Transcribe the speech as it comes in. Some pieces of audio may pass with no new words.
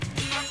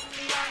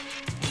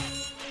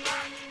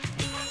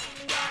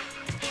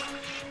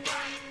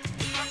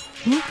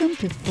Welcome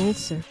to Full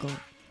Circle.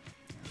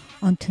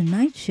 On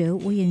tonight's show,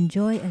 we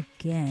enjoy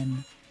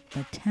again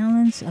the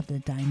talents of the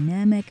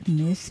dynamic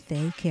Miss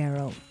Faye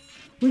Carol.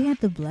 We had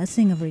the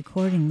blessing of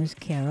recording Miss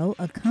Carol,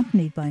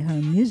 accompanied by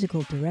her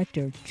musical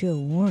director, Joe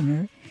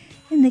Warner,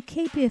 in the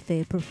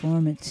KPFA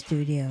Performance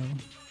Studio.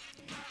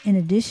 In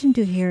addition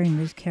to hearing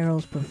Miss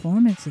Carol's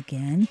performance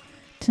again,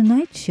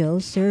 tonight's show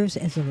serves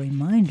as a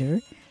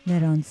reminder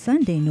that on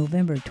Sunday,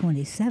 November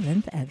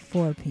 27th at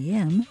 4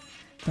 p.m.,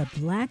 the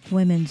Black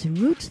Women's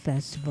Roots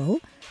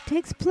Festival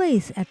takes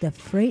place at the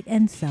Freight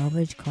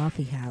Salvage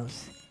Coffee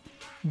House.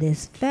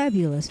 This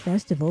fabulous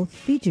festival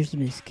features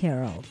Miss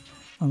Carol,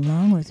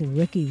 along with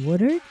Ricky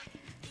Woodard,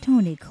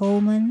 Tony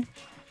Coleman,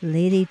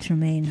 Lady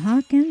Tremaine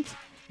Hawkins,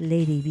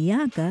 Lady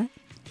Bianca,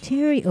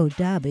 Terry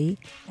O'Dabi,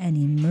 and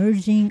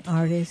emerging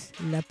artist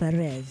La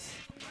Perez.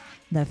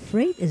 The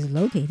Freight is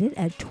located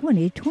at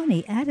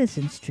 2020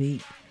 Addison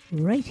Street,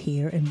 right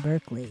here in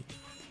Berkeley.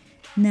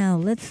 Now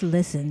let's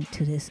listen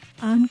to this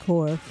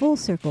Encore Full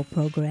Circle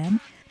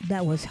program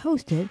that was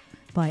hosted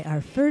by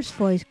our First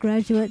Voice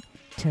graduate,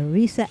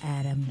 Theresa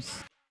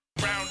Adams.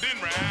 Round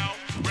and round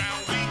we go.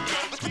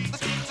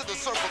 To the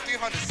circle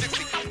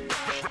 360.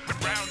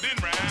 Round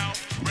and round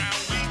we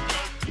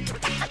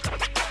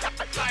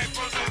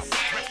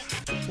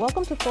go.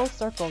 Welcome to Full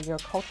Circle, your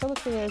cultural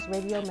affairs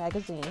radio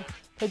magazine,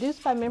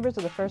 produced by members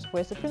of the First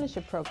Voice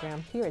Apprenticeship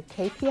Program here at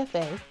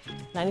KPFA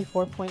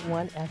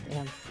 94.1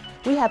 FM.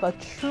 We have a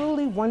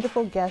truly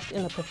wonderful guest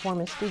in the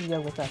Performance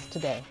Studio with us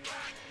today.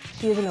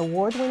 She is an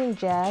award-winning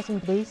jazz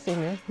and blues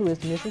singer who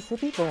is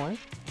Mississippi-born,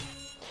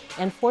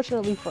 and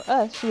fortunately for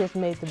us, she has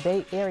made the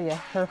Bay Area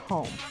her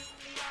home.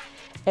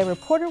 A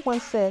reporter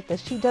once said that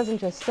she doesn't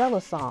just sell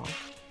a song,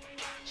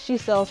 she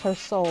sells her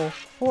soul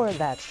for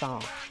that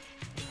song.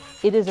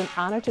 It is an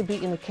honor to be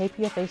in the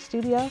KPFA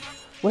studio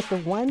with the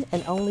one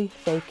and only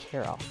Faye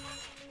Carol.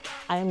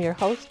 I am your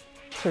host,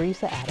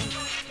 Theresa Adams.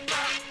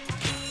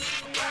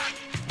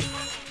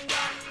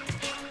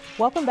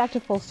 Welcome back to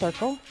Full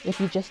Circle. If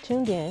you just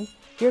tuned in,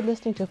 you're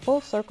listening to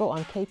Full Circle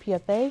on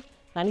KPFA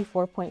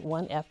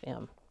 94.1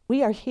 FM.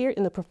 We are here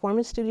in the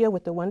Performance Studio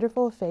with the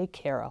wonderful Faye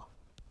Carol,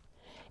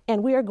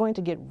 and we are going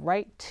to get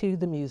right to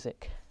the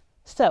music.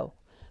 So,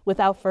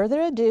 without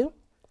further ado,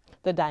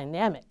 the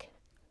dynamic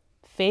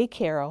Faye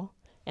Carol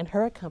and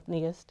her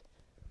accompanist,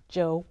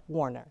 Joe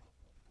Warner.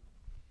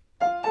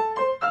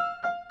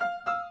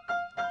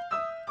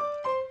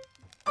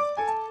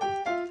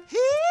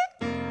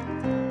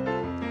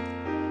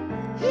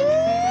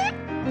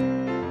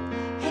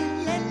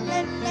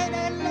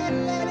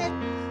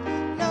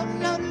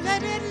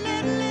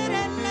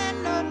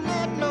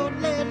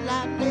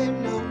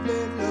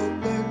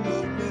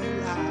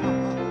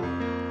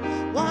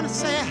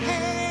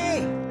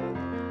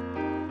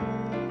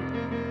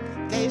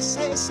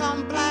 Say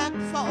some black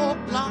folk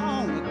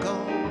long ago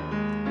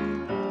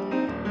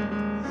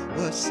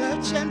were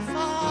searching for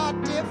a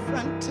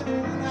different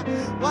tune,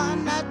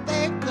 one that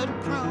they could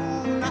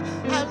croon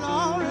as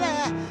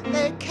only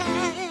they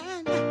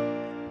can.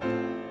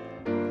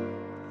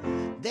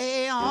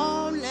 They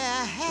only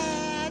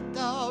had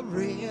the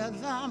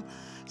rhythm,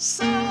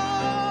 so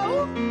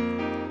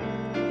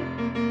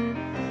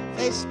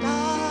they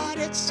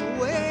started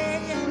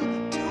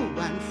swaying to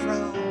and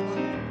fro.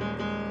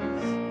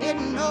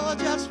 Didn't know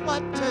just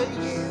what to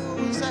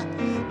use.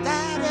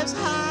 That is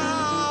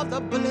how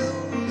the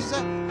blues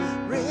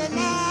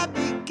really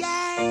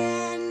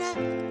began.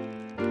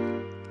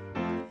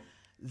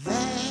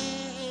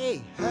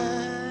 They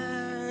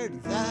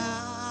heard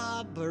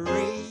the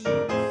breeze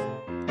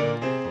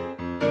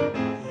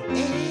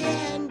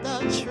in the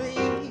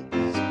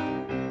trees,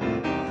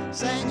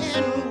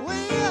 singing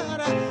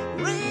weird,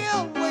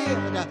 real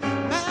weird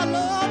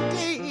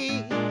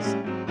melodies.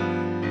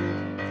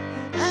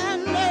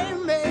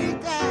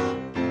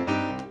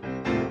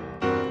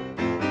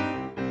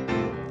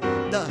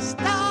 The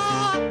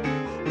star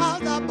of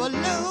the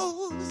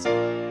blues,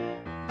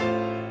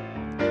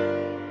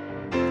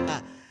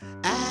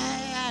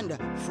 and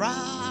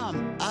from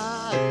a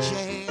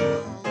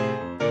jail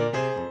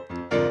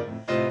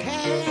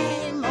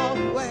came a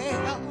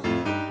wail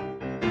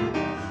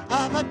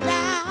of a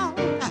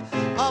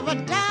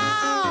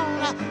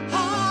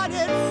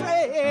down-hearted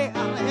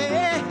frail,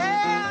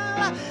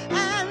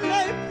 and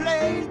they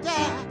played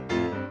that.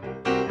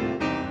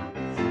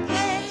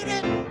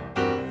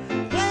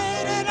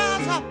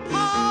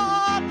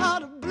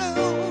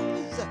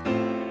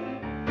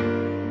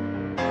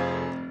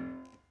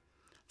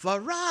 For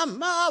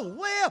I'm a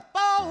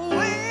whippoorwill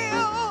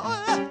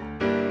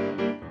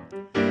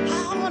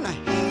on a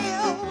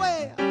hill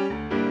where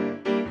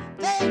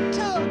they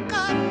took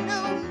a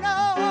new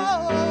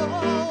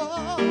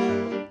note.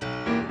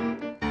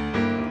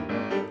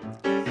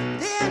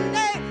 Then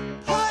they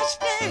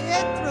pushed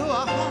it through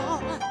a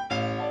horn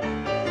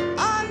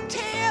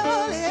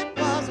until it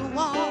was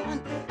worn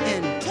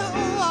into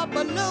a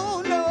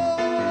balloon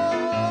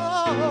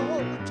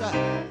note.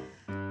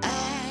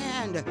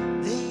 And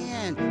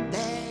then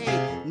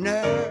they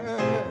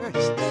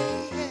nursed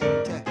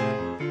it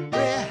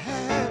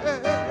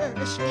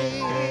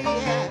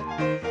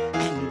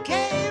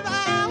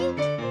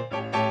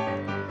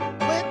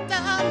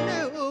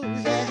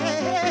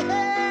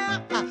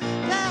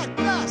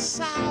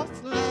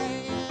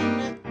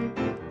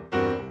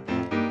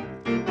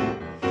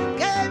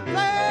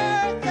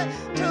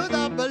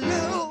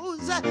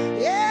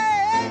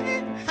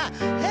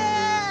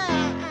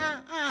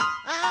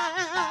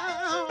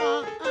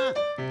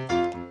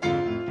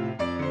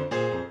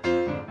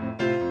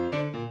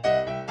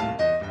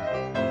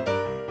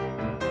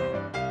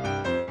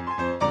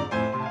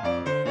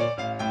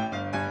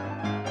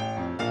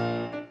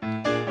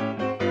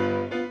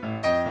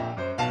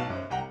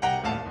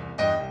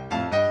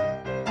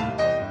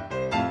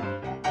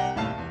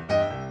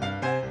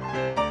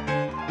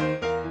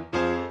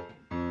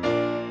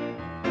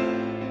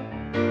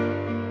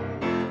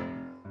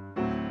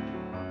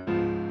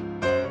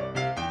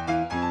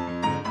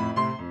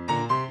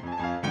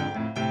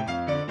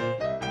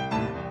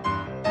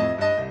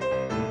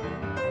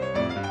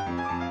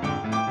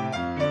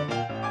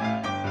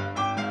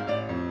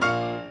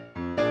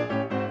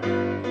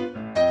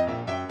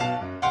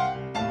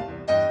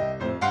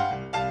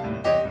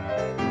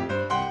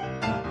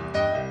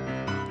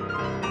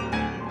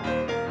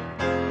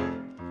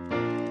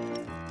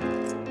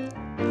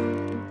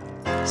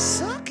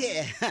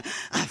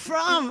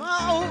from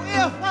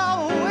if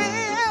I will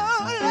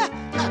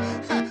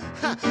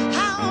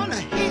on a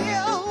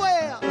hill.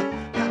 Well,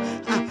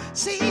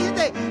 see,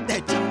 they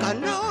took a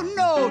new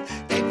note.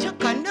 They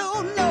took a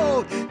new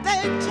note.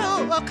 They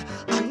took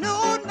a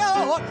new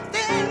note.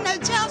 Then they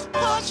just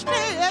pushed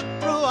it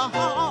through a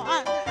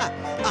horn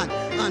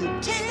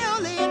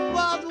until it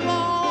was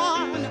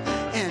worn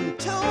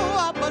into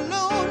a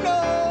balloon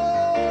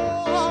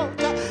note.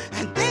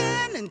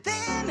 And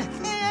then,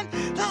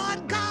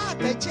 Lord God,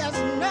 they just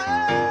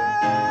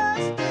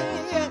nursed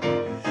it.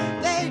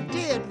 They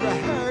did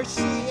rehearse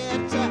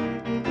it.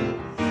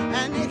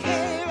 And it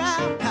came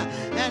out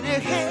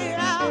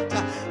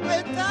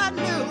with the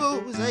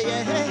news,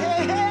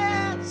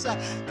 yes,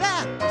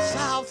 that the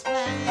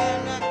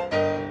Southland,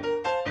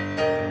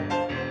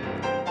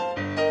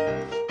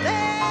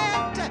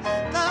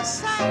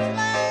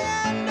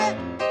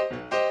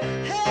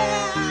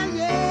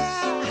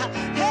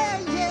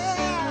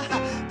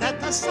 that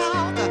the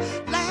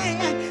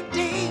Southland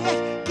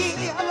did give.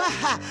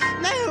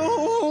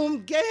 Naomi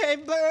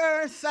gave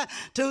birth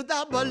to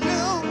the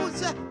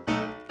blues,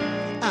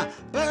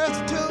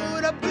 birth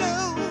to the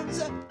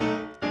blues.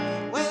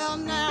 Well,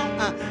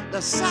 now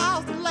the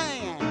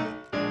Southland,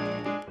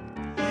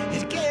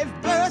 it gave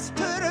birth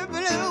to the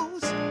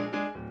blues.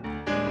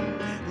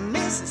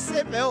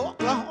 Mississippi,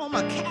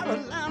 Oklahoma,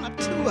 Carolina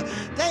too,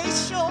 they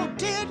sure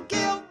did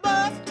give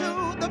birth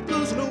to the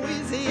blues.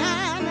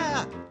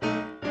 Louisiana,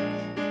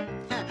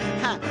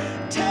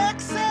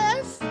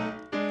 Texas,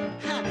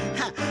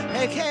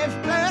 they gave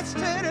birth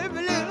to the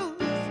blues.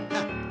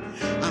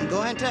 I'm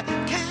going to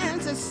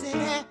Kansas City,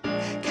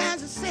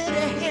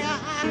 here I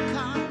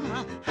come.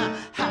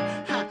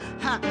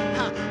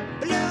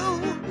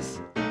 Blues,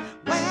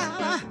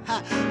 well,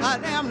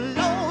 them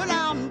low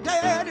down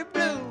dirty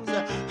blues,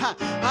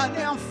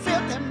 them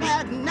filthy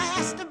mad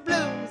nasty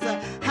blues.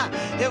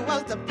 It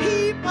was the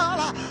people,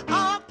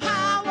 all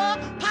power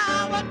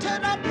to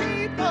the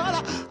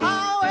people.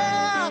 Oh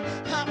well,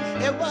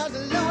 it was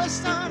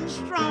Louis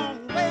Armstrong.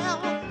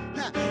 Well,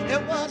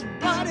 it was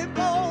Buddy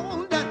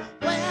Bolden.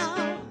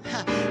 Well,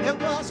 it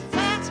was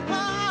Fats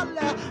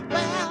Waller.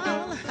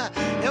 Well,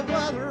 it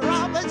was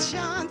Robert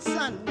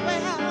Johnson.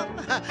 Well,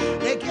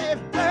 they gave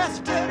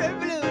birth to the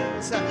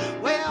blues.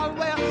 Well,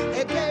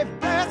 they gave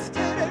birth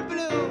to the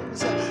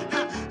blues.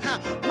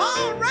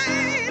 More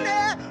rainy,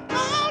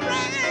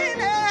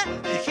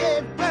 they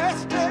gave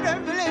birth to the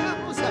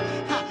blues.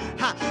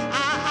 I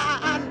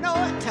know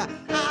it.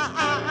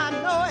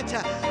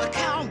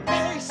 Count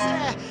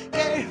Basie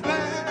gave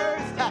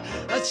birth.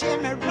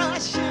 Jimmy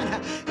Russian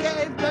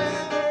gave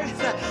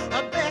birth.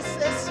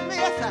 Bessie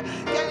Smith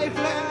gave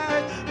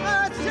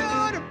birth to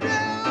the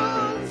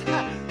blues.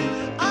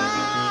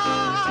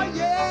 Oh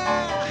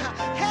yeah,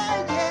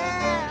 hey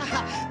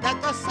yeah, that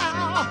the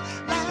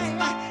Southland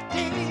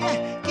did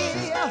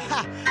give.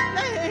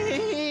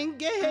 They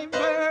gave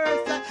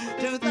birth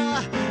to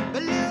the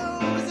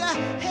blues.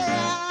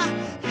 Yeah.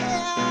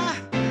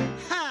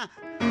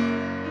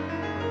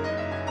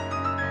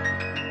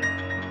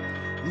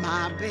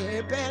 My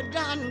baby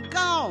done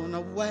gone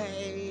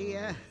away.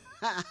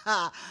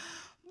 Blues.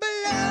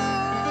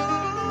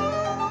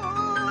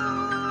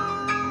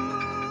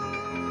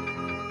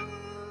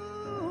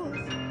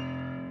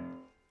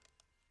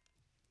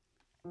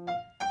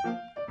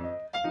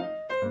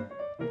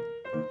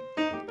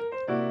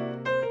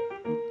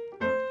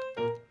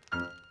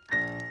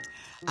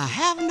 I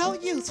have no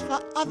use for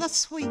other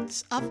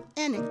sweets of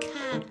any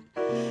kind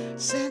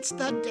since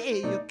the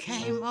day you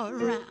came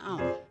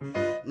around.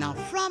 Now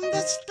from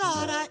the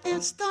start I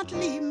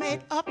instantly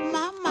made up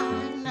my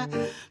mind.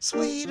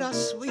 Sweeter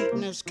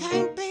sweetness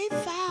can't be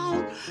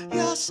found.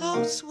 You're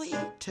so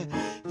sweet,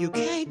 you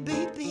can't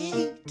be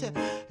beat.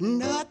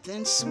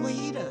 Nothing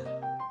sweeter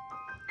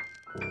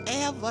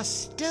ever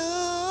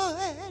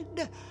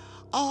stood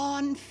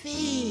on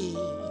feet.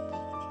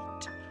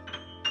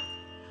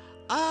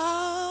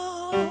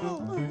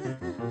 Oh,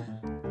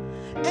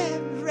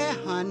 every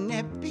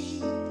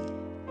honeybee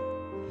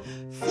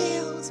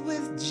fills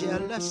with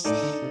jealousy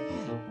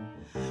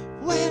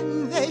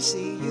when they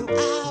see you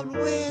out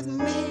with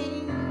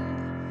me.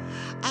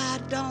 I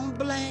don't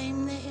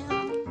blame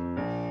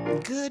them,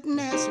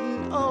 goodness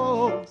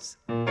knows.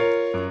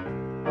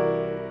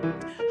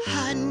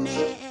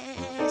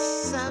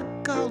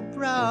 Honeysuckle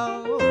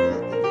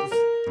rose,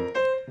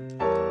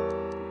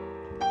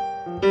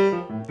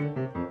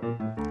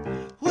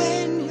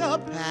 when you're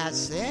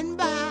passing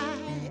by,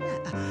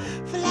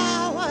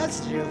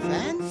 flowers droop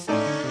and sigh,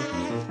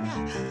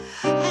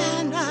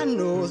 and I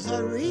know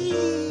the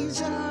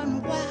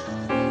reason why.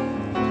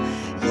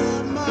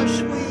 You're much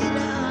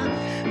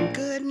sweeter,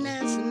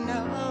 goodness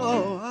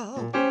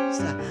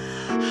knows.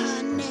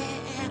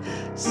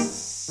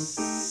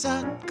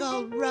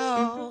 Honeysuckle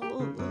rose.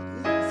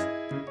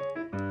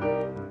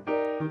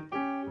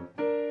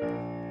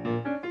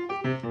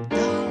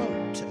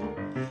 Don't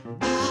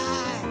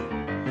buy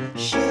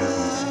sugar.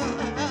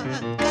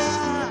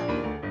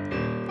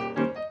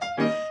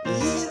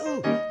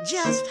 You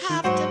just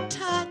have to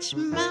touch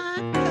my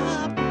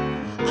cup.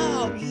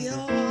 Oh,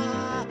 you're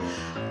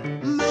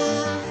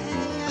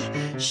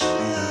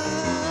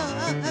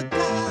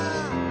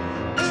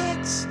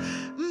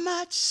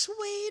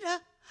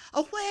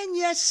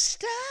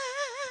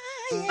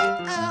staying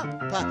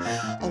up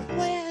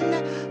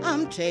when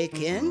I'm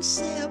taking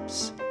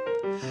sips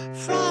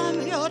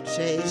from your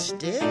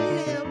tasty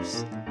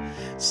lips.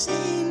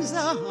 Seems the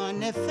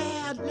honey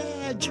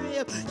fairly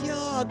drip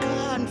your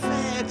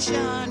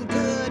confection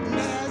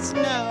goodness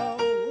knows.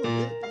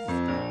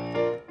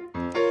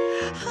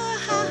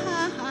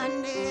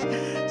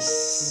 Honey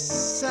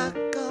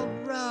sucker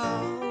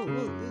rose.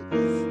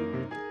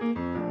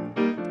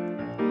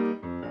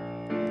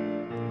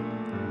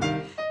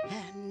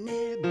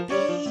 Honey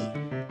bee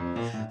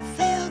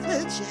filled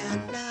with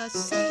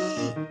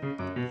jealousy.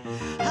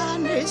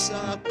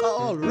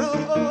 Honeysuckle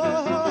rose.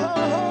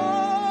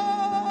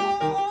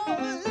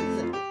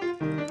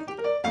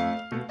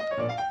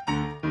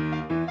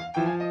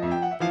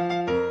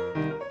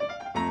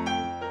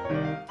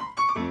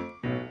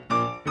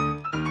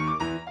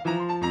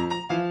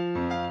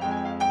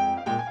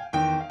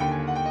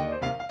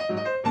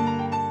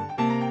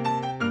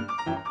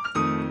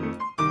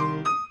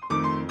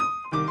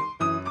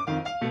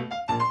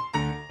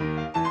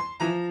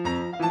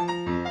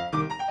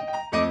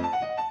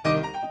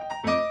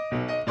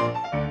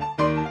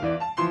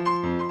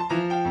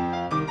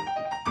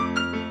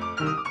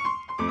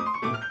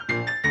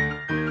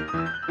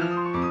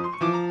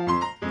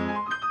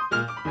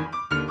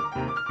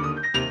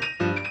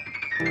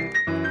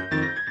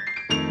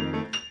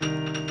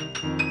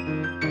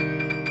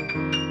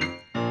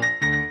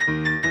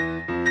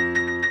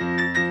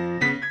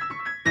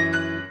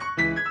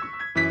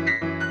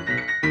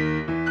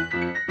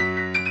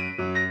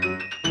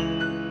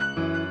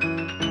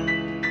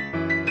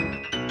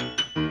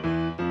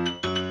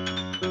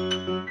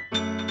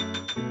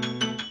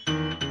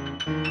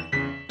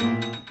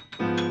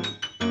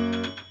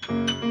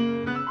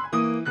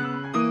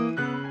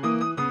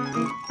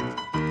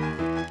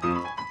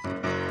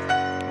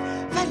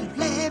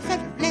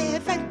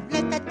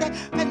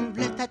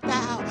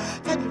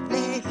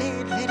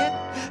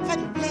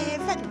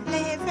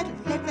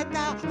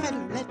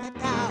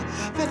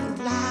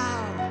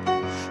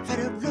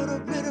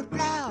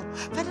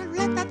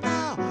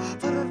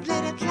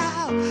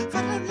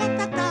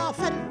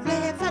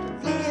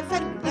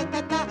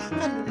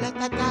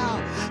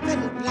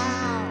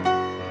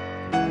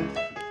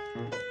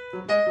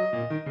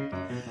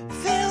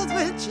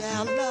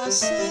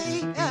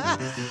 Jealousy,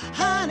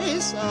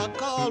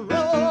 honeysuckle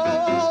rose.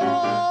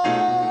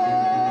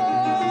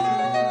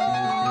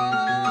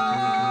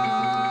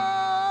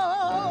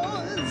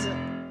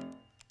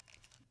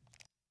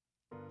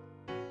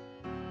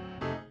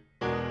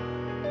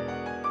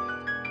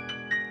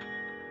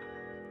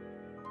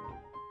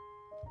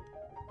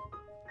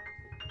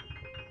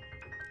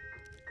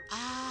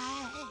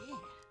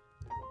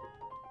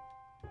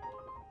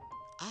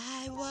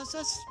 I was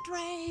a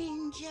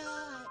stranger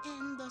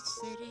in the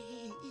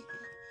city,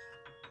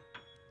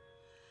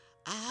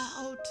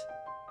 out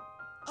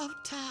of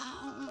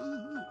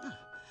town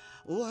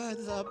were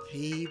the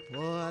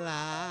people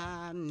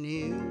I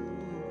knew.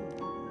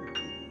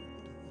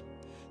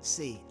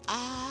 See,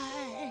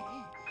 I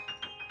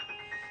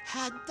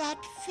had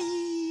that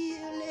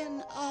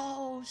feeling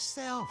of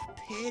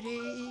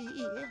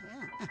self-pity.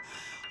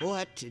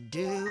 What to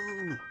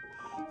do,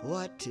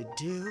 what to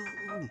do,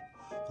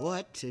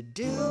 what to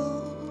do.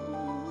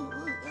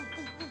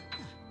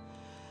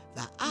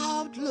 The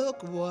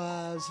outlook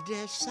was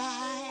decidedly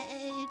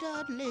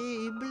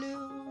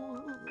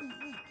blue.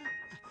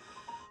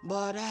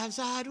 But as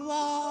I'd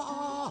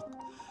walk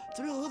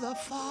through the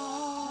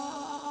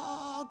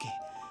foggy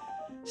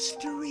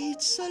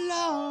streets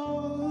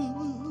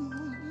alone,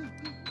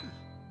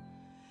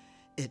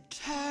 it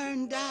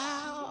turned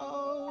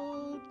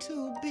out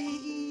to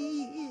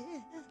be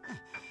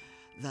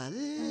the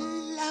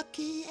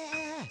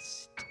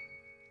luckiest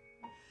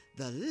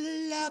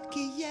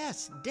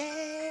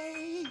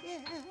day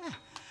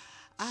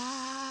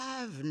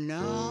I've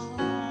known.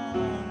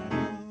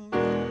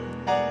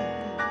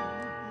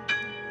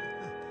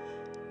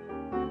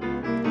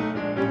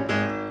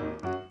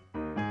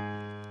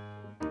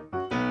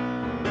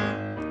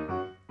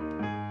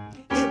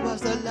 It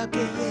was the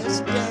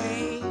luckiest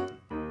day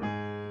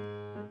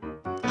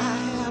I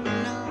have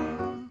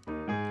known.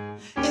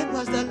 It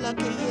was the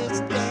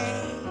luckiest day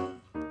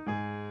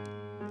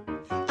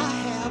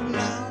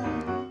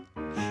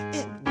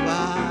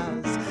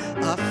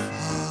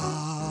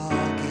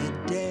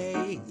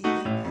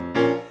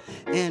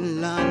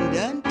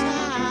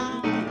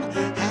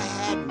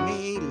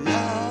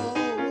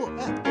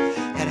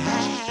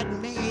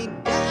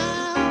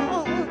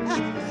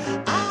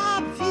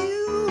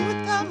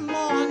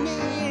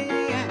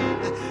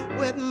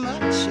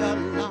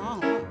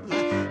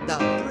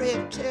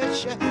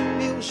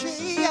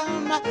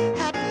museum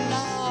had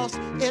lost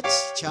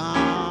its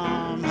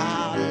charm.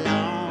 How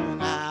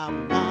long I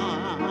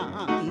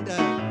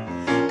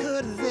wondered,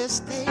 could this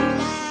thing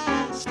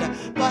last?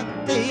 But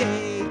the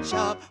age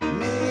of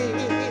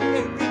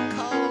miracles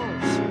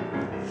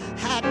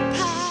had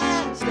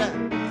passed.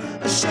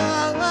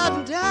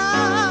 Suddenly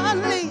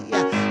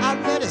I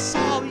really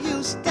saw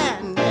you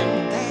standing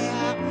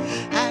there,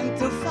 and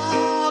through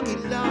foggy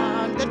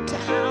London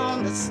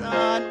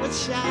sun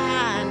was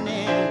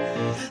shining.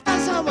 The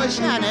sun was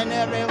shining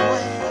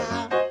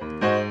everywhere.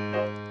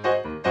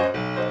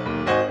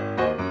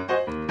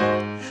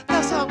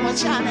 The sun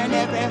was shining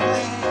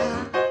everywhere.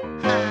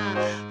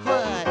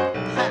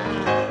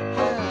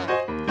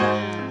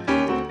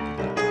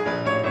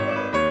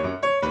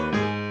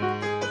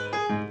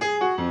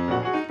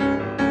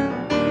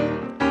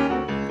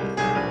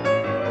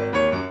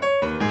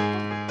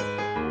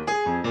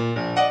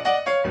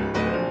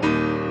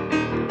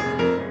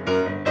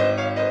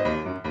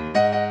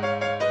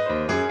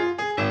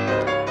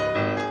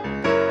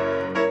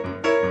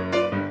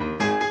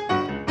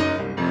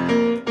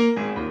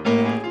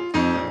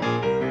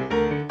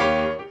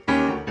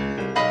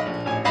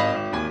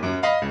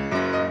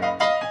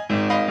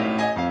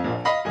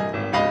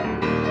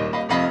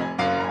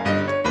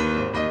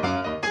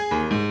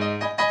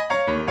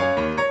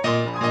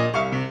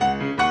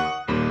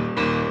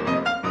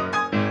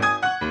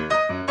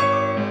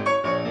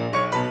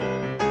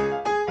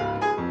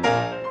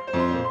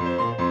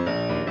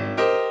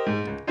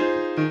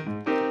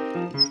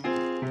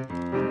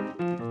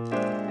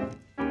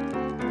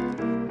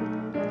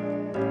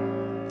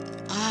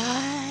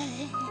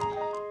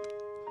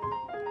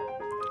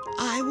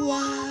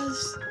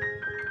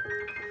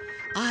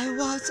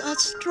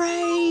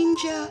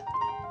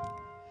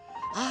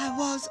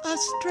 A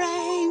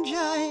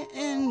stranger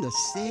in the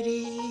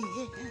city,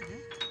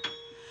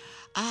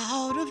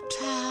 out of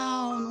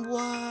town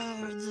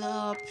were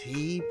the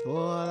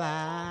people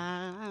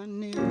I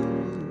knew.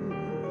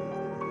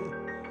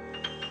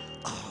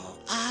 Oh,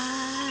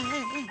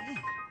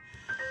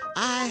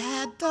 I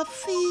had the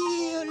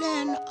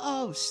feeling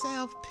of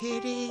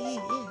self-pity.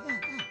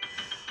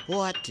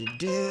 What to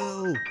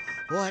do,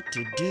 what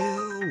to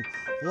do,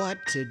 what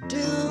to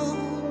do.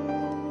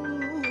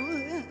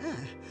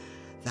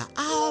 The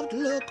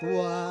outlook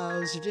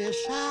was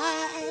decidedly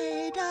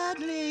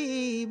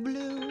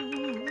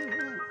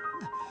blue.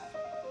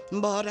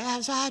 But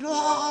as I'd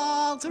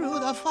walk through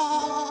the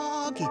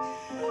foggy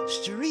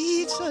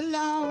streets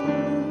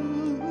alone,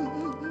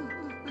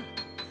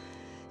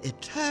 it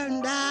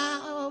turned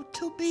out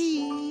to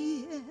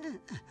be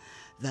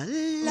the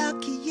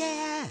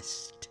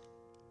luckiest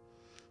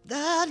day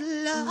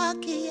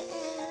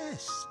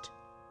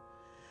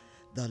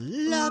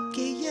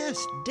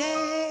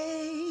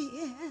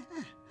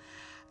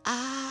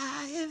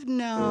I've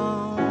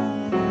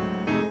known.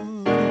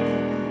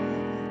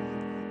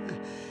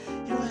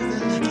 It was the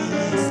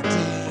luckiest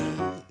day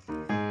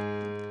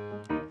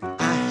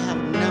I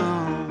have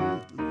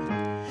known.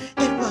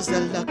 It was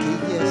the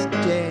luckiest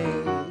day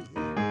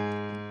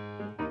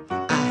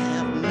I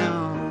have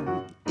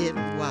known. It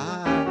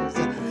was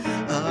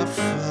a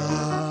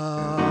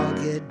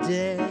foggy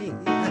day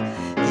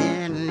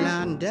in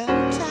London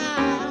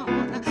town.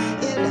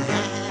 It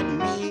had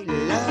me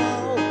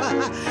low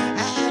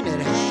and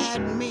it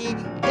had me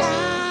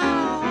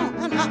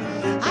down.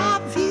 I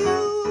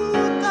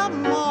viewed the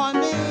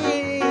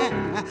morning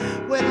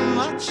with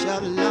much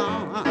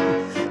alarm.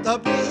 The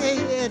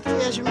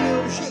British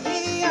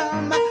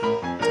Museum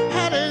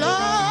had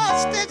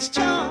lost its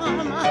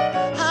charm.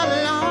 How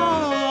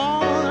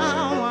long, I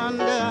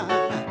wonder,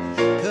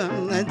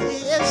 could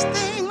this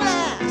thing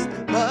last?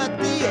 But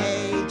the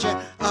age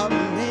of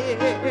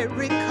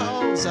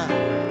miracles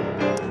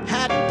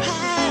had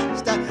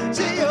passed.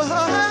 See,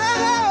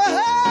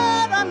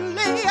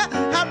 suddenly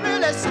I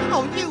really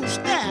saw you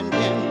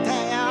standing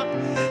there,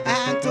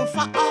 and through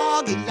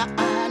foggy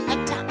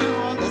London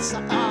town, the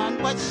sun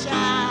was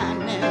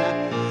shining.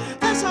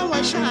 The sun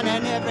was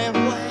shining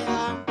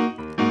everywhere.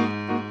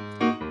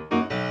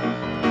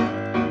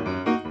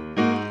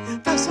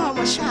 The sun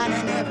was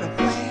shining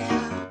everywhere.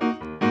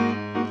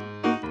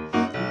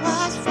 It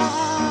was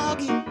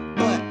foggy,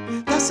 but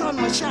the sun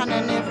was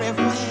shining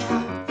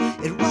everywhere.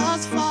 It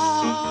was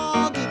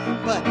foggy,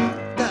 but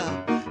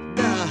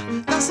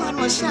the sun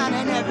was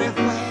shining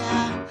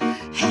everywhere.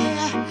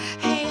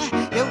 Hey,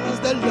 it was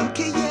the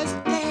luckiest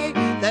day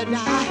that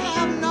I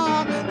have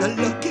known. The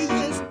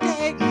luckiest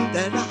day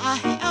that I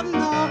have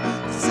known.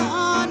 The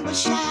sun was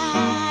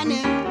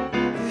shining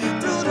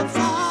through the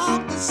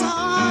fog. The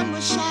sun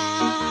was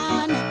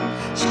shining.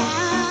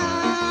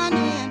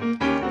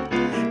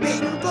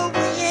 Baby, go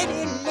with it,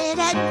 let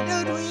it do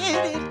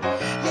it,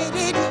 let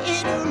it do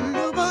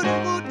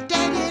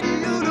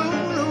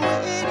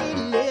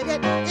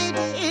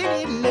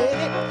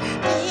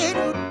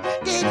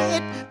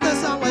it. The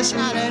sun was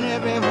shining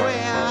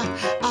everywhere,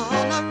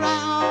 all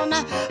around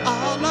the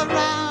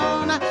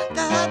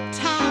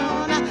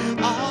town,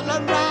 all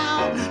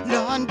around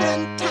London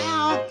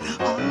town.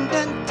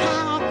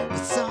 The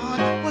sun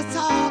was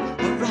all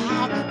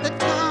around the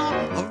town,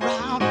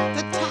 around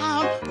the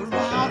town,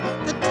 around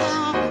the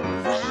town,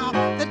 around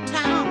the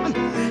town.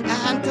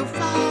 And the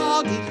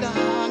foggy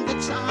London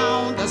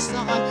town, the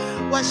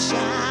sun was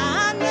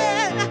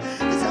shining,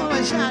 the sun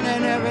was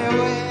shining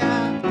everywhere.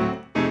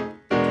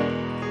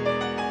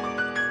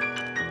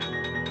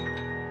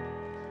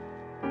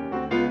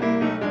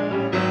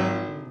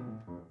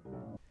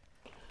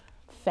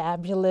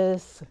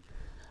 Fabulous.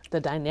 the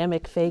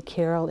dynamic Faye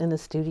Carol in the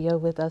studio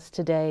with us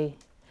today.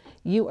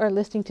 You are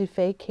listening to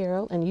Faye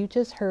Carol, and you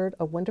just heard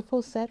a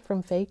wonderful set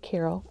from Faye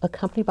Carol,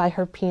 accompanied by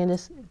her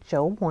pianist,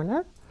 Joe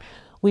Warner.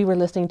 We were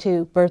listening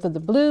to Birth of the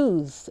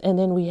Blues, and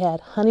then we had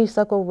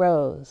Honeysuckle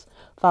Rose,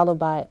 followed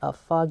by A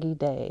Foggy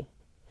Day.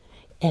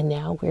 And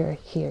now we're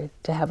here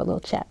to have a little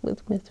chat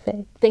with Miss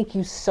Faye. Thank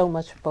you so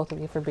much, both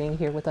of you, for being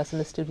here with us in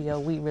the studio.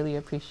 We really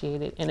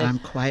appreciate it. And I'm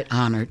quite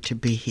honored to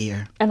be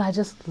here. And I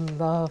just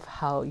love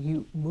how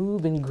you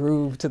move and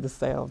groove to the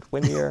sound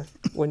when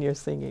you're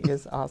singing.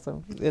 It's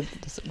awesome. It's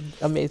just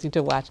amazing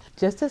to watch.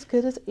 Just as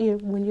good as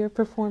when you're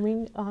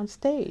performing on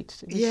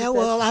stage. Yeah,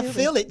 well, I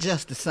feel it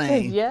just the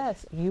same.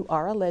 Yes, you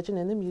are a legend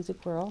in the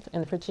music world,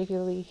 and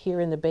particularly here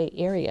in the Bay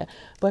Area.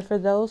 But for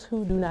those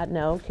who do not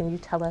know, can you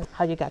tell us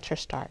how you got your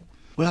start?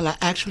 Well, I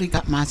actually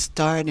got my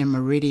start in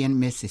Meridian,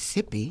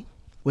 Mississippi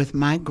with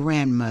my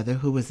grandmother,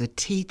 who was a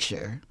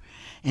teacher,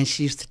 and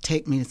she used to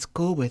take me to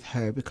school with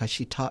her because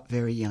she taught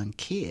very young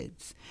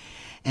kids.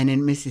 And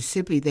in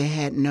Mississippi, they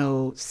had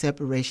no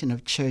separation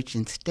of church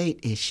and state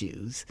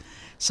issues.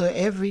 So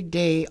every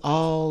day,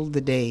 all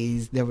the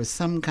days, there was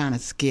some kind of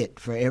skit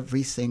for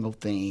every single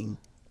thing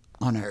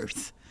on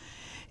earth.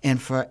 And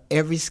for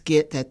every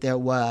skit that there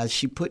was,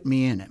 she put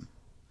me in them.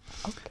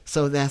 Okay.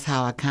 So that's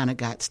how I kind of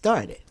got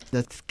started.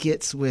 The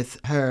skits with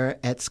her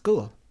at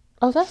school.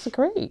 Oh, that's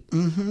great.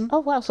 Mm-hmm. Oh,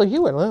 wow. So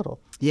you were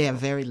little. Yeah,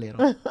 very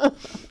little.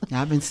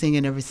 I've been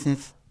singing ever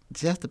since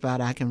just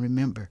about I can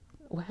remember.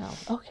 Wow.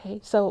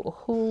 Okay. So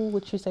who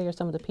would you say are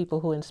some of the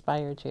people who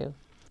inspired you?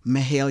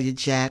 Mahalia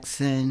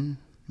Jackson,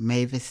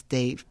 Mavis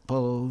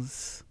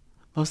Staples,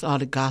 most all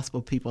the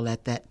gospel people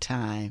at that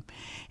time.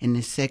 And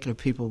the secular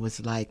people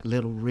was like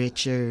Little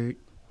Richard,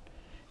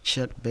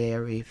 Chuck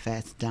Berry,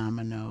 Fats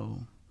Domino,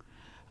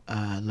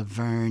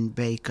 Laverne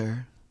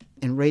Baker.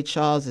 And Ray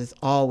Charles has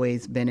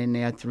always been in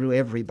there through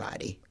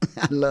everybody.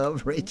 I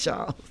love Ray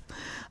Charles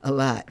a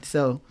lot.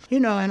 So,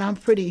 and I'm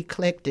pretty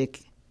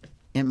eclectic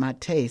in my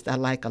taste. I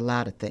like a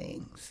lot of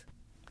things.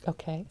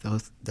 Okay.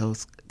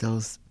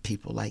 Those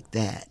people like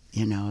that,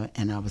 and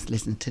I was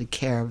listening to the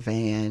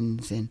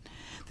Caravans and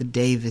the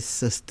Davis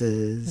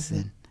Sisters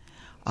and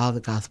all the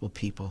gospel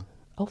people.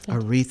 Oh,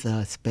 Aretha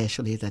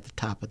especially is at the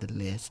top of the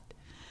list.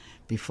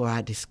 Before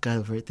I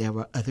discovered there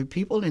were other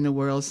people in the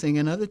world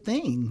singing other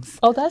things.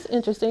 Oh, that's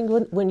interesting.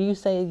 When you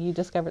say you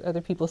discovered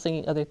other people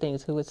singing other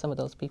things, who would some of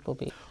those people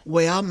be?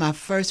 Well, my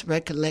first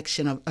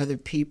recollection of other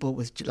people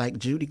was like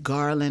Judy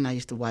Garland. I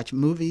used to watch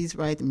movies,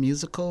 right, the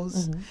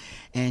musicals.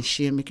 And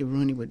she and Mickey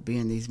Rooney would be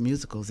in these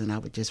musicals, and I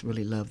would just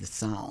really love the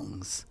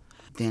songs.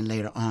 Then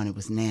later on, it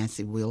was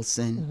Nancy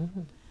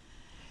Wilson.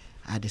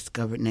 I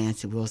discovered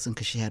Nancy Wilson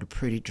because she had a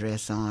pretty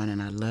dress on,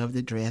 and I loved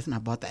the dress, and I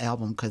bought the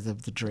album because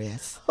of the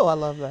dress. Oh, I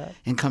love that.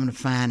 And come to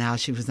find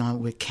out she was on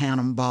with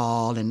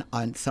Cannonball and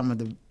on some of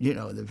the,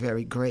 the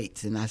very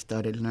greats, and I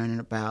started learning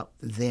about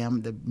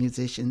them, the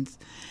musicians,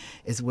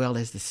 as well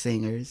as the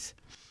singers.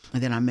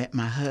 And then I met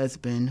my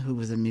husband, who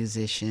was a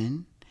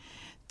musician,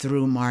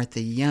 through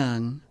Martha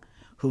Young,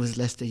 who was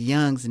Lester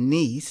Young's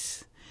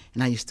niece,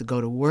 and I used to go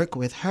to work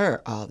with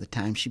her all the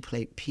time. She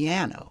played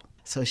piano.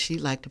 So she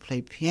liked to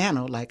play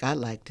piano like I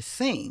like to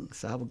sing.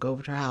 So I would go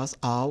over to her house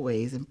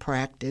always and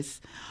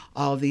practice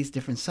all these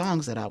different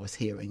songs that I was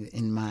hearing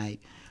in my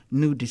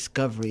new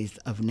discoveries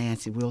of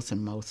Nancy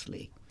Wilson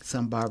mostly.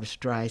 Some Barbra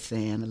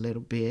Streisand a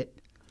little bit,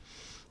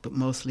 but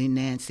mostly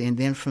Nancy. And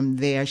then from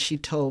there,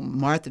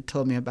 Martha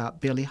told me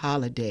about Billie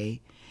Holiday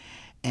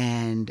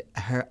and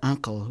her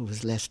uncle, who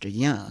was Lester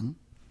Young.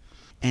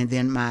 And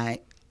then my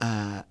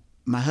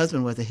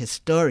husband was a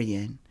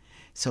historian.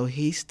 So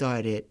he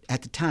started,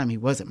 at the time he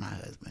wasn't my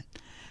husband,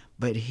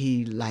 but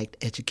he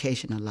liked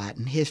education a lot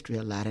and history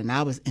a lot, and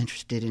I was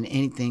interested in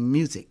anything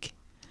music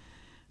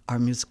or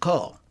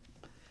musical.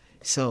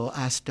 So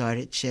I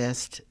started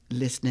just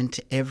listening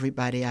to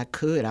everybody I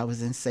could. I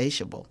was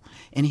insatiable.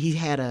 And he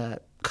had a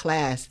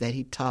class that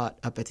he taught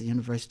up at the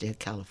University of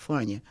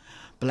California,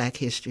 Black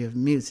History of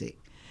Music.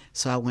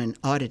 So I went and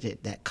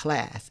audited that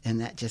class,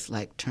 and that just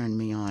turned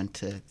me on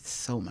to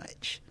so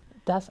much.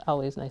 That's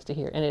always nice to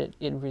hear, and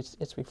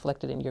it's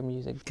reflected in your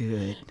music.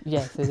 Good.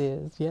 Yes, it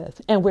is, yes.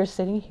 And we're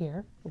sitting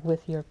here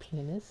with your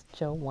pianist,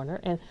 Joe Warner,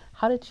 and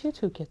how did you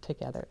two get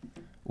together?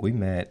 We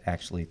met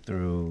actually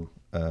through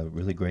a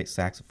really great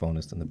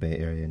saxophonist in the Bay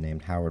Area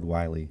named Howard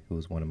Wiley, who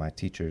was one of my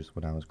teachers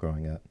when I was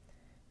growing up,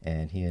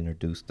 and he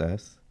introduced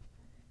us,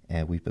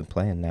 and we've been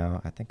playing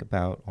now, I think,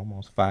 about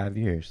almost 5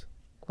 years.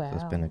 Wow. So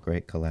it's been a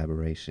great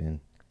collaboration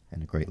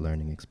and a great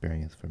learning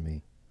experience for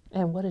me.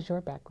 And what is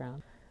your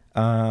background?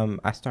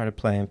 I started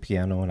playing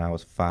piano when I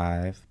was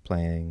 5,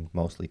 playing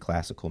mostly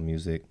classical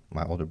music.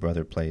 My older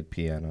brother played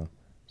piano,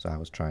 so I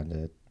was trying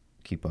to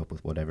keep up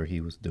with whatever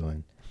he was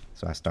doing.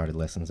 So I started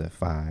lessons at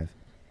 5,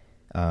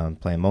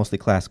 playing mostly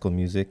classical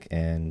music,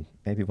 and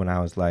maybe when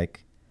I was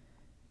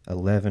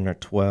 11 or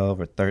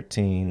 12 or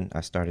 13,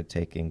 I started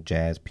taking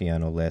jazz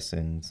piano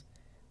lessons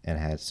and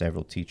had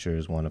several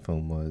teachers, one of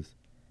whom was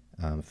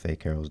Faye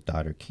Carol's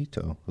daughter,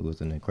 Quito, who was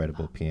an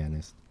incredible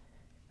pianist.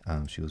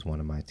 She was one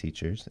of my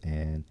teachers,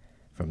 and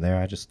from there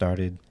I just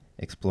started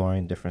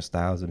exploring different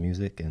styles of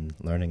music and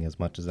learning as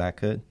much as I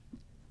could.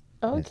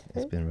 Okay.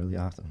 It's been really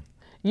awesome.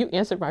 You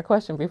answered my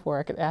question before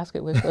I could ask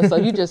it. So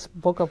you just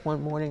woke up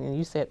one morning and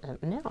you said,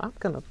 now I'm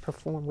going to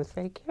perform with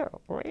Faye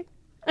Carol, right?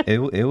 It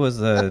was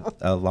a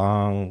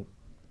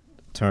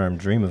long-term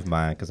dream of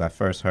mine because I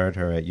first heard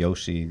her at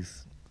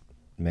Yoshi's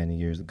many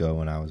years ago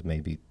when I was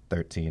maybe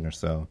 13 or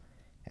so.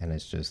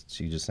 And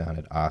she just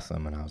sounded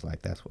awesome. And I was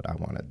like, that's what I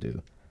want to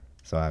do.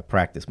 So I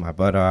practiced my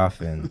butt off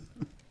and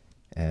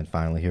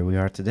finally here we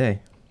are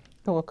today.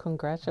 Well,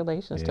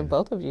 congratulations to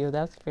both of you.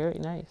 That's very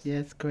nice.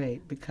 Yes,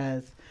 great,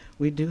 because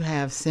we do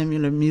have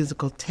similar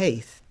musical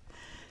tastes.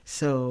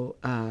 So,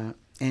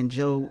 and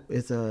Joe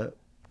is a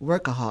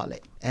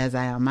workaholic, as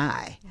am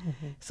I.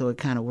 Mm-hmm. So it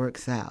kind of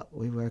works out.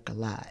 We work a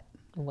lot.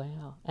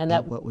 Wow. And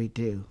that's what we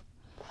do.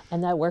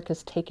 And that work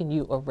has taken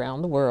you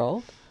around the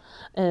world.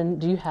 And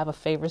do you have a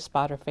favorite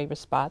spot or favorite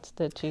spots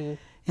that you...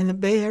 And the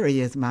Bay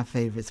Area is my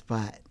favorite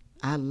spot.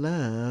 I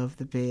love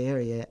the Bay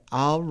Area.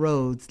 All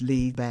roads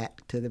lead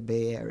back to the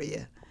Bay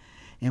Area.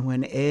 And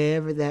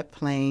whenever that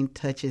plane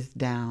touches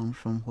down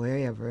from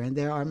wherever, and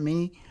there are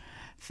many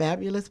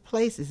fabulous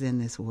places in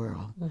this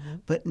world,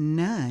 but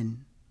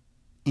none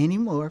any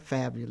more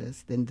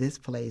fabulous than this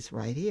place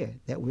right here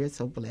that we're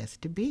so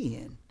blessed to be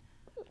in.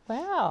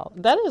 Wow,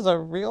 that is a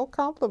real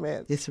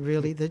compliment. It's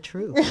really the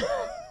truth.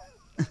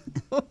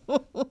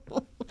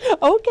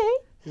 Okay.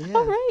 Yeah.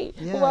 All right.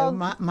 Yeah. Well,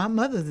 my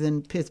mother's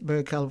in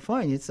Pittsburgh,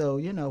 California, so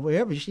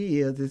wherever she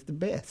is the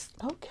best.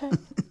 Okay.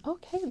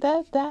 Okay.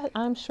 That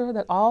I'm sure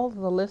that all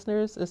the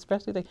listeners,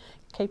 especially the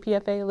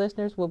KPFA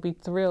listeners, will be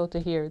thrilled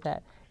to hear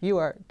that you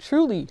are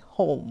truly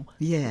home.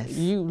 Yes.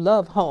 You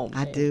love home.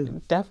 I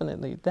do.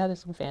 Definitely. That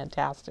is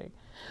fantastic.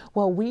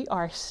 Well, we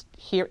are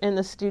here in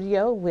the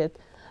studio with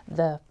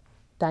the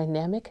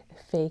Dynamic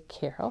Faye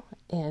Carol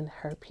and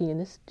her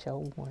pianist,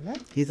 Joe Warner.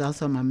 He's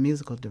also my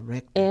musical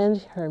director. And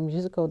her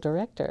musical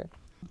director.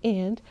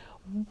 And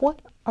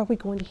what are we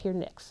going to hear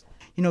next?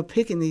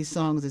 Picking these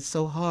songs is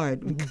so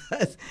hard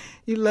because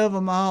you love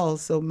them all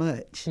so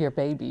much. Your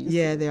babies.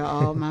 Yeah, they're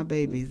all my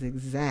babies,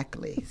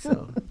 exactly.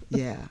 So,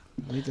 yeah,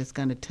 we're just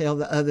going to tell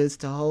the others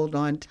to hold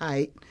on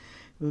tight.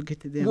 We'll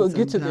get to them We'll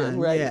sometime. get to them,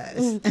 right?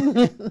 Yes.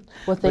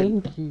 Well,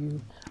 thank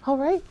you. All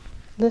right,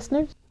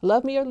 listeners,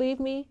 love me or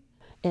leave me,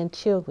 and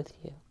chill with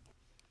you.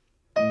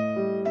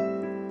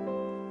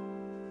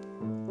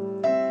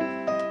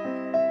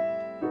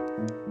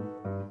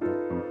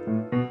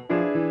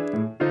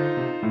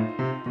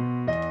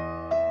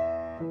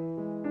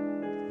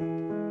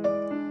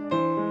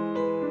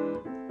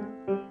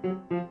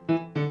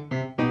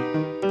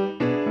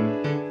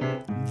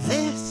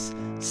 This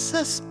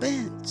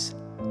suspense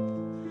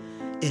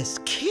is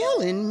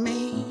killing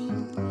me.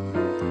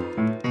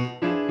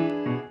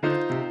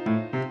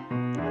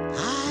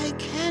 I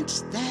can't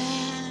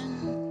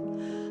stand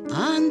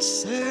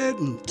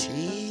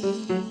uncertainty.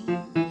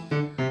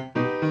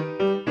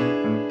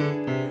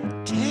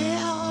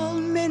 Tell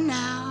me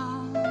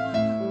now,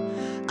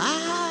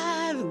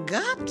 I've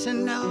got to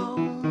know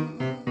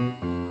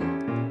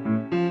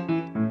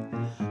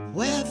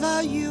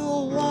whether you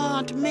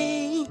want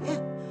me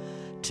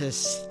to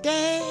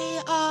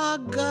stay or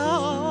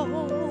go.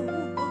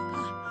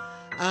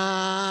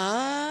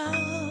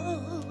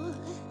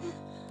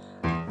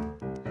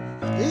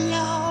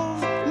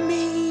 Love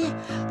me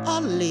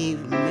or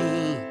leave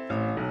me,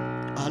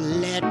 or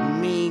let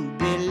me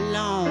be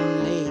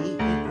lonely.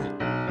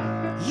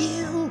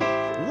 You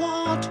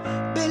won't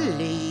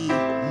believe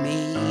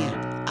me,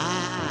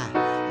 I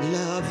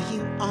love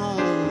you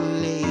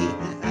only.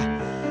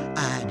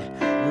 I'd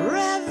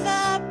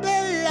rather be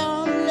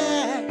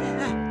lonely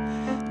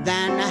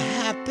than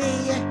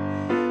happy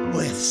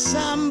with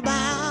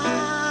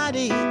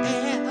somebody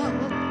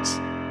else.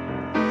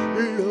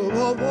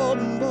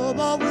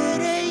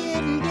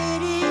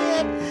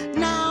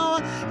 Now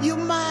you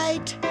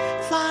might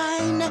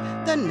find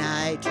the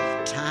night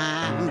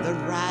time the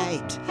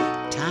right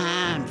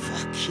time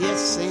for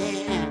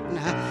kissing.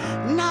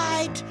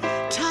 Night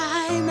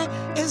time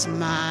is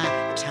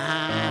my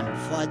time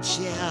for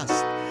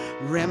just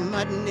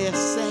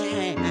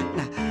reminiscing,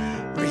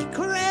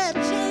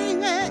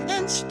 regretting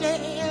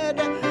instead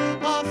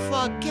of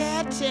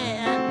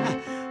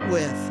forgetting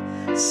with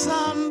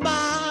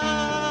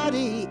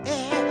somebody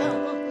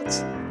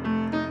else.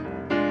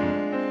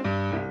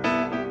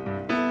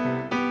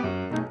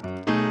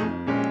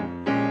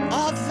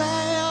 Or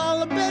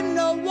there'll be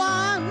no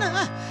one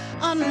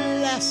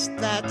unless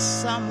that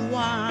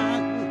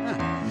someone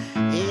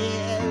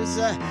is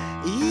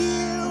you.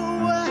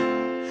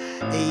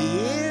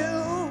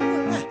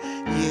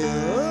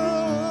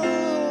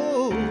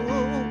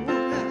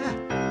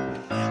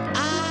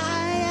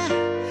 I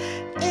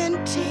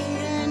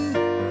intend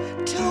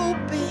to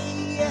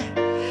be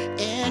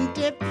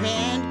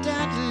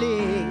independently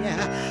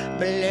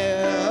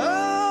blue.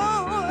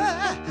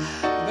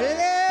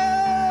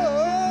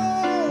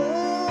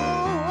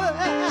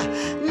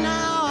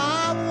 Now I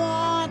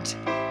want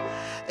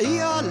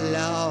your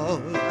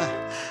love.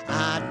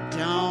 I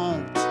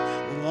don't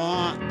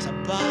want to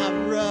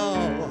borrow.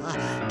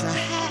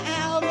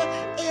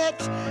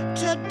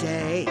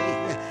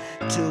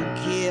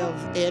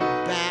 it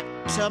back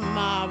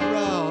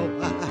tomorrow.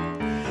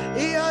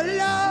 Your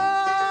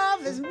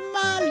love is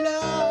my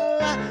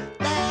love.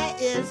 There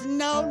is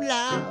no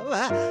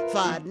love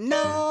for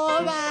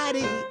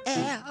nobody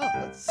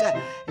else.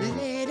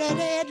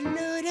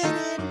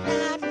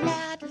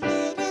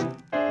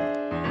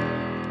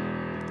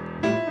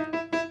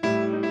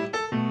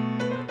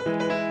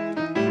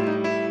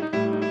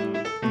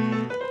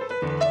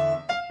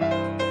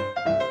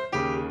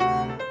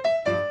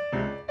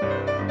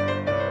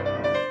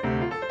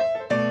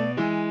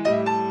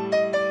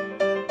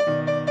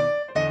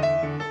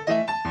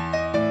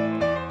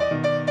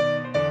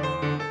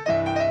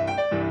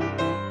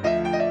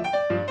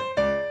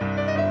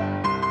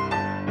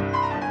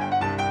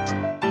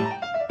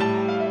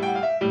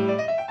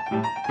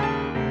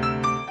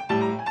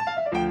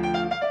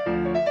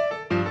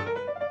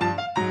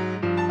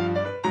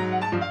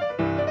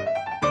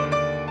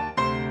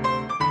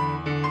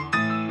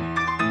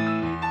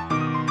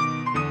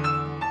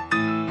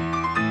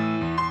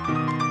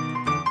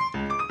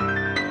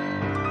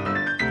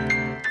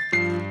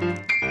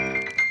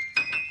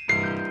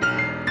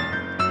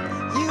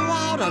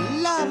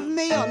 Love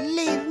me or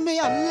leave me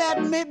or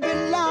let me be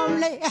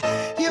lonely.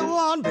 You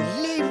won't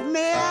believe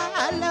me,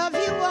 I love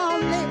you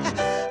only.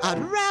 I'd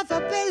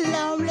rather be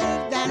lonely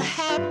than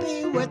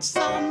happy with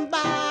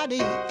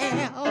somebody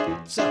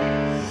else.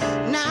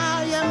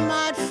 Now you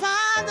might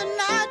find the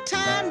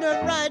nighttime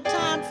the right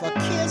time for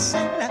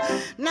kissing.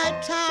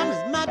 Nighttime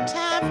is my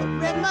time for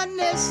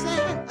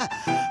reminiscing,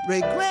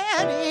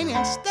 regretting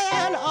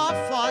instead of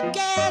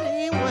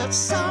forgetting with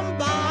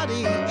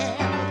somebody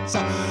else.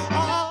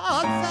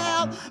 Oh,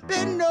 there'll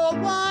be no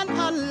one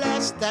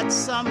unless that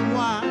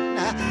someone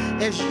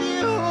is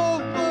you.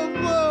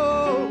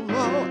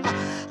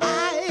 I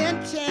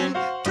intend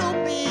to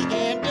be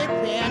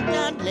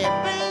independently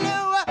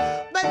blue.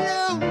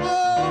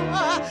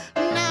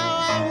 Now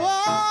I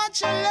want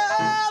your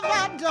love, I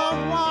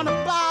don't want to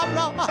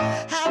borrow.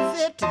 Have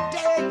it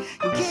today,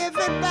 give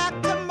it back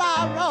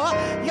tomorrow.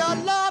 Your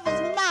love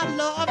is my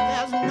love,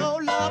 there's no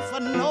love for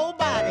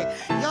nobody.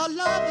 Your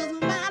love is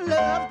my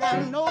love,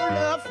 there's no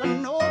love for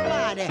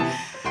nobody.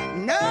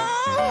 Nobody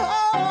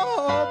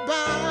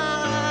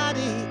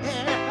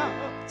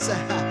else.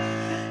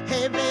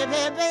 Hey,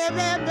 baby,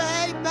 baby,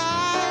 baby,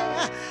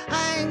 I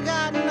ain't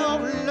got no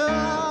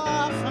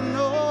love for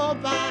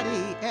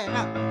nobody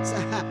else.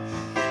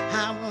 I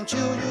want you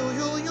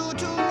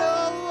to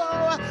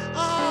know,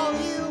 oh,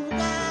 you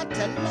got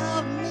to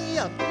love me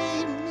or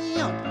leave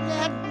me or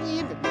let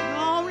me be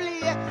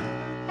lonely. I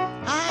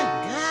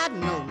ain't got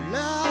no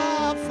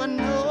love for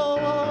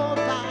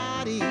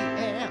nobody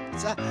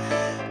else.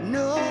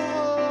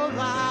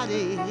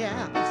 Nobody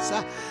else.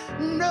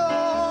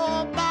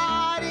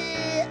 Nobody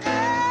else.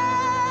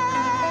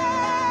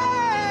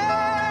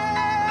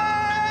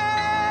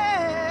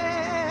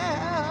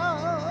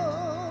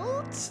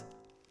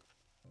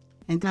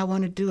 And I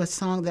want to do a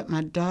song that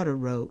my daughter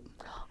wrote.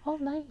 Oh,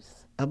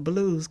 nice. A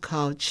blues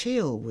called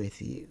Chill With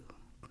You.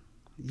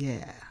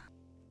 Yeah.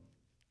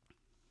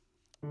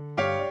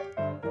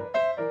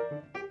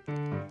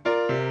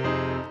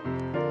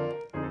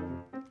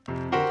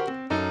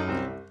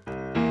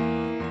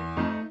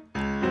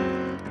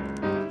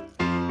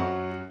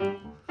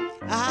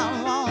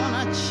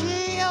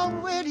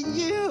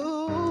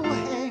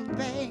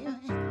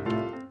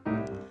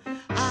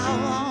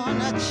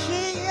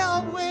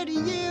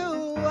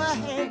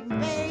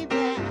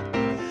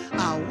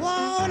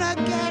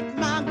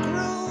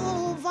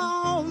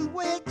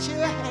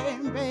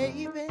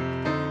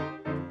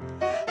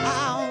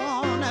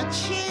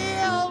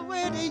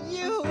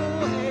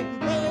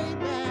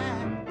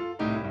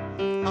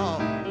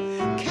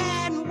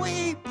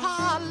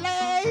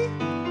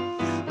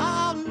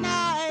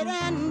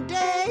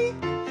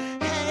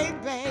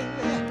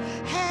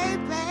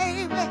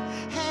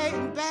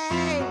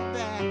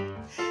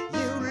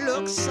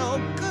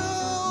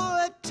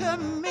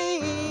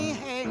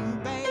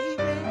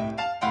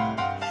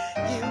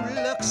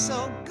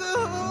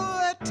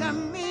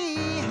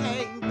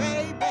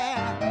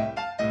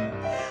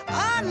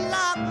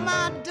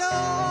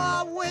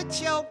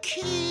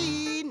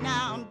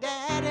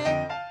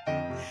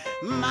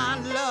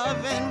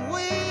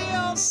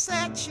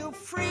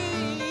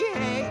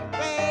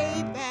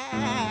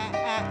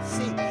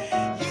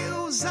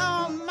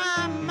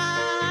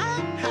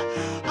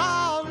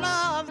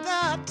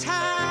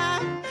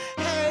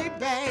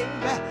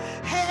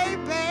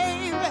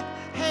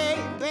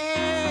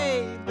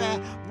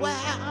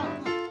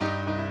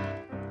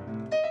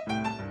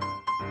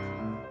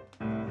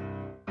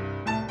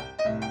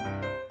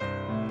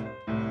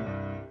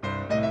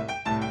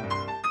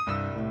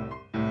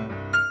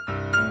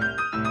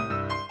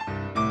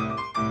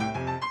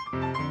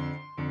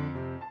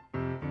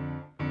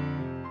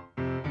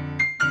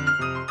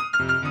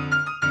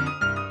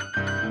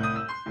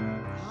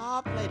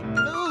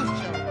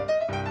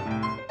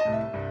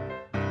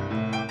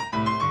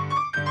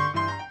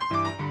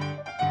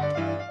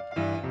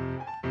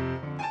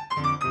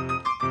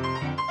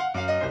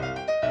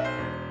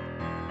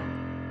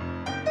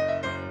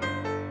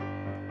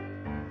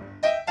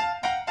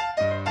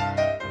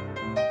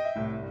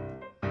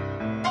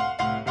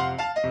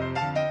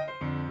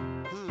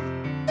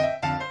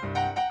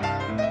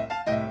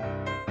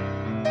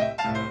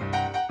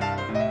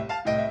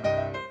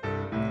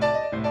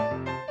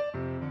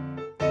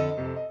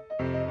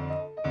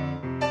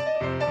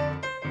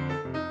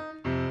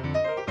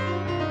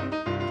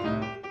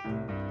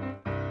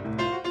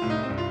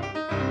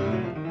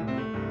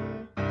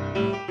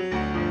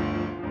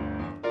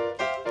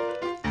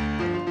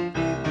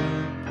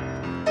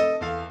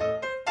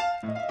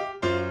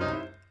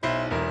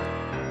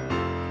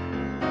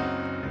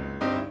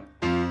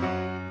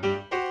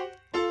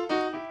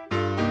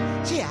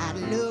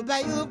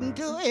 I open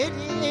to it,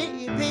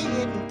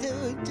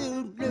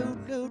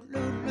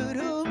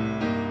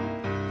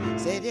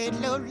 said it,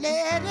 Lord,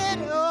 let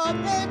it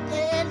open,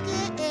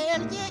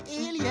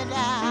 you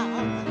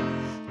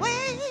down.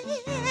 Wait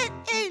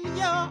in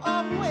your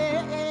way,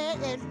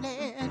 let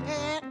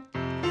it.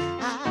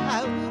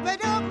 I open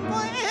up,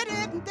 wait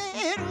in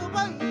there,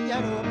 over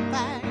your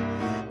mind.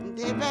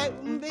 They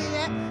baby,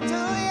 so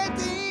it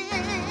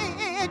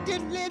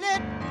did let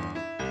it.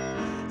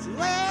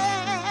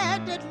 Swear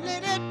that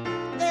let it,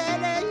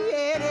 let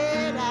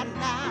it out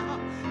now.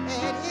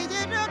 And it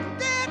is up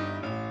there.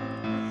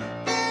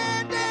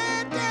 Let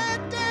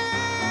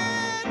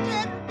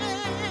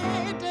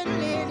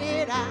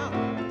it out.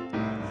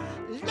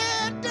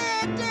 Let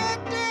it,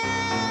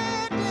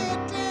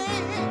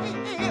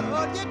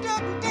 oh, you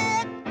done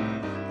dead.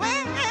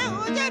 Well,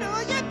 you know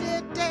you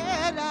did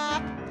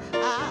that. I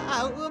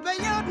open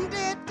your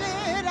did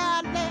that. I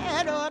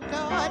let it,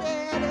 Lord,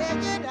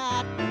 it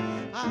out.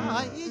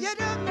 You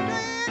done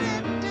dead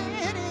it,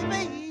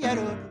 me, you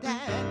don't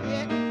die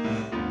it.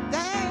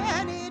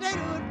 That it,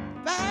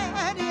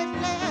 bad it,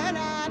 let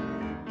out.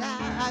 I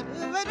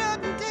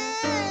done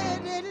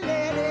dead it,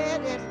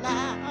 let it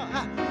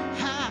out.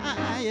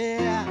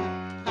 Yeah.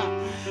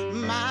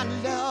 My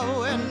love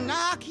will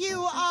knock you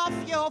off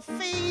your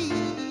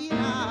feet.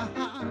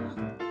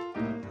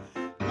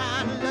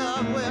 My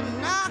love will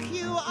knock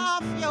you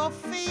off your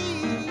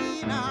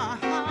feet.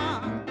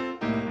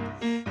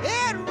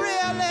 It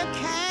really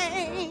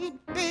can't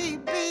be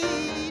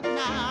beat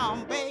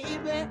now,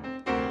 baby.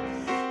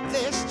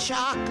 This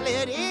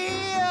chocolate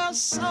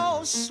is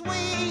so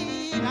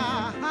sweet.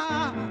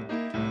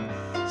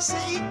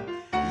 See,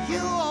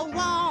 you'll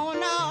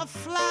wanna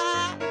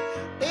fly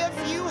if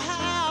you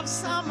have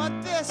some of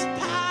this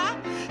pie.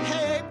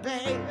 Hey,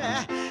 baby,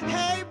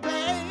 hey,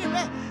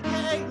 baby,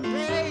 hey,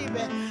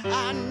 baby.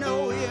 I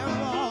know you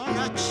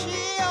wanna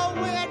chill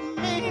with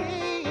me.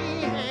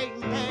 Hey,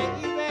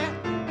 baby,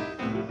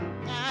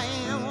 I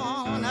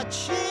wanna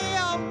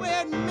chill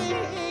with me.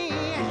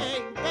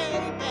 Hey,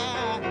 baby,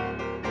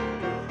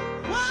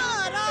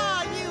 what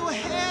are you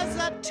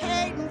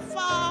hesitating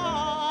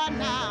for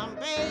now,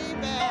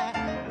 baby?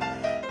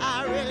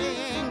 I really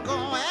ain't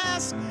gonna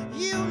ask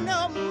you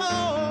no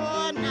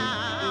more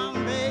now,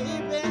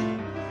 baby.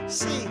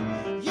 See,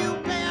 you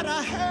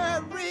better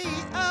hurry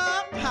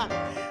up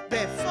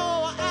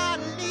before I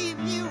leave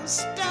you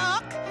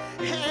stuck.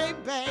 Hey,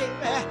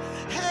 baby,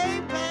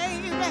 hey,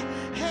 baby,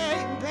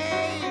 hey,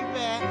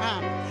 baby.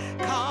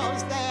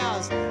 'Cause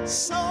there's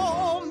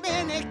so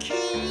many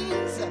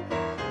kings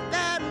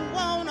that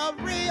want a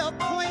real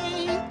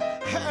queen.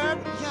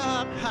 Hurry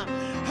up,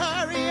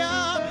 hurry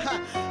up,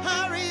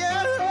 hurry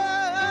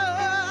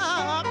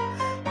up.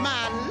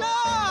 My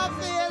love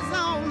is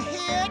on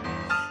hit.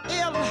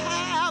 It'll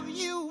have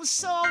you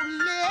so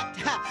lit.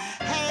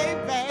 Hey,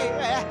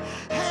 baby,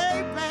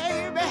 hey,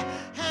 baby,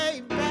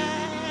 hey, baby.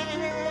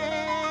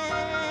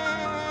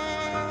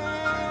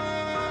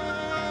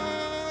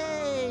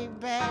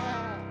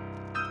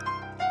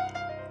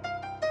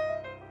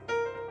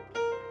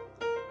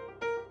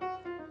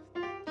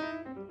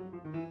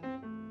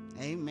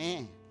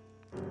 Amen.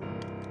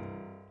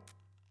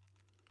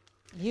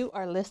 You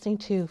are listening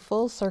to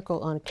Full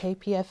Circle on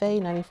KPFA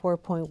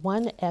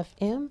 94.1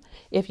 FM.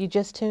 If you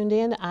just tuned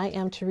in, I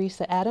am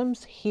Theresa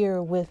Adams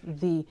here with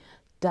the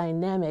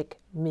Dynamic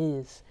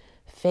Miss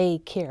Faye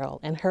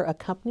Carol and her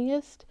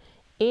accompanist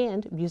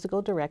and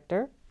musical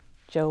director,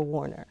 Joe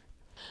Warner.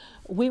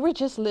 We were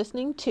just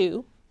listening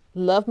to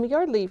Love Me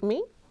or Leave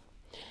Me,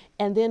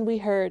 and then we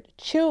heard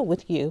Chill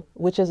With You,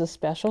 which is a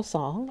special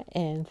song.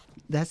 And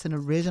That's an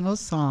original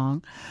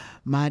song.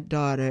 My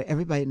daughter,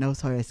 everybody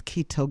knows her as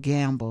Keto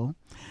Gamble,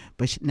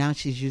 but now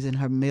she's using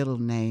her middle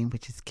name,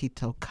 which is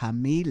Keto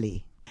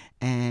Camille.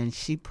 And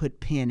she put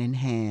pen in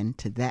hand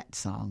to that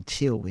song,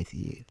 Chill With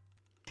You.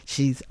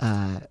 She's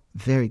a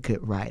very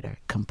good writer,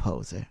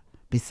 composer,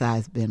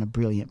 besides being a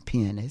brilliant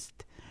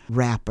pianist,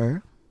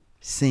 rapper,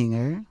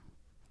 singer,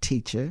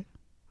 teacher.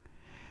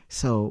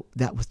 So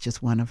that was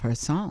just one of her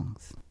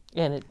songs.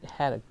 And it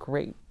had a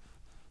great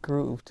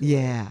groove to it.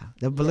 Yeah,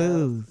 the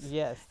blues.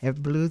 Yes.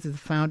 Blues is the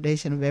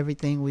foundation of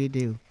everything we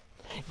do.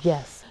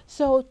 Yes.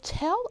 So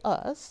tell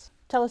us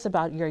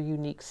about your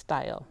unique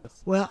style.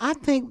 Well, I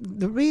think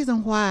the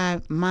reason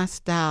why my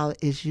style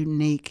is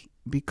unique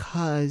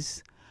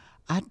because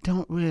I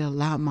don't really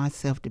allow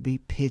myself to be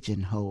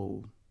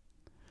pigeonholed.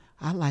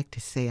 I like to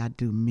say I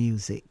do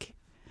music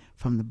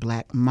from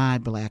my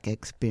black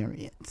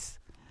experience,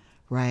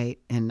 right?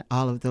 And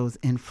all of those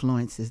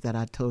influences that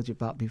I told you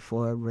about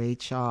before, Ray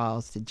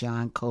Charles to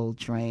John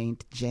Coltrane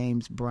to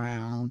James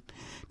Brown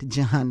to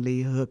John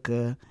Lee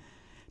Hooker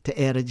to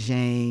Etta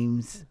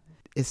James.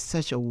 It's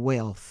such a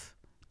wealth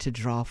to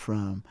draw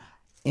from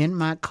in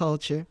my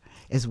culture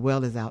as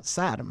well as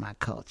outside of my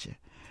culture.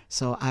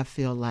 So I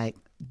feel like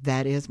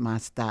that is my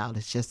style.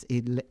 It's just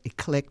an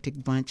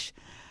eclectic bunch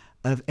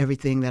of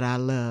everything that I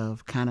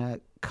love kind of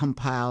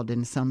compiled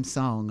in some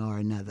song or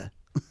another.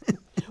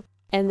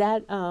 And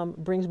that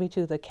brings me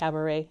to the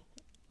Cabaret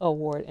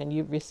Award, and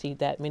you've received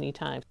that many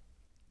times.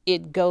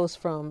 it goes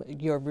from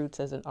your roots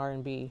as an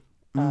R&B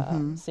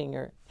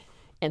singer,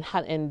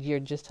 and you're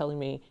just telling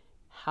me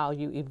how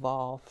you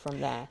evolved from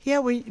that.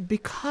 Yeah,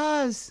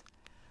 because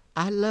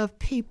I love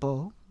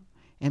people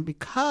and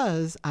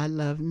because I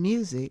love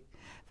music,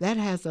 that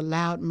has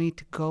allowed me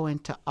to go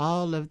into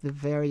all of the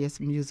various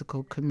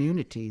musical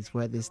communities,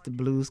 whether it's the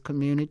blues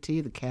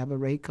community, the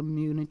cabaret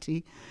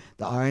community,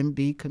 the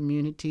R&B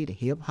community, the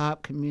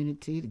hip-hop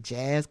community, the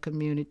jazz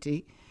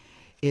community.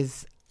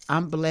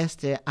 I'm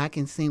blessed that I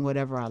can sing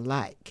whatever I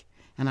like,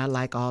 and I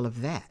like all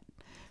of that.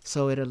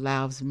 So it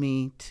allows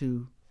me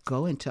to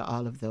go into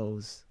all of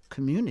those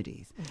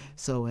communities. Mm-hmm.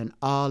 So, and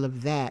all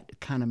of that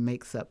kind of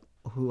makes up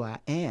who I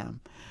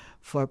am.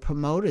 For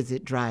promoters,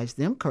 it drives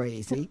them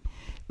crazy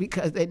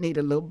because they need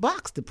a little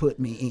box to put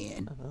me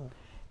in. Uh-huh.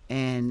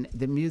 And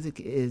the music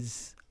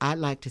is, I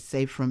like to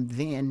say, from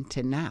then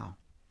to now,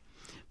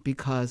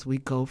 because we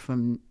go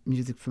from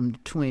music from the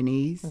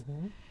 20s,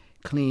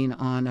 clean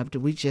on up to,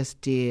 we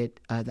just did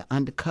the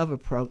Undercover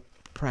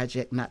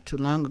project not too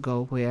long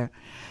ago where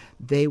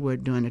they were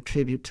doing a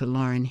tribute to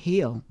Lauryn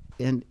Hill.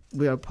 And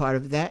we were part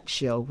of that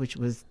show, which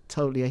was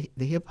totally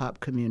the hip-hop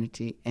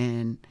community.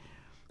 And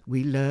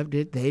we loved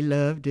it. They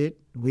loved it.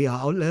 We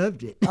all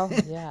loved it. Oh,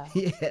 yeah.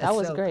 Yeah, that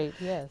was great,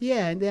 yes.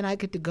 Yeah, and then I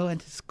get to go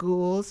into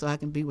school so I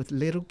can be with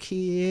little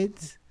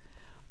kids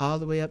all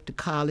the way up to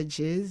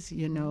colleges,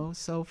 you know.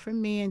 So for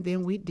me, and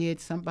then we did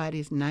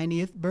somebody's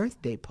 90th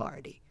birthday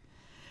party.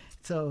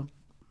 So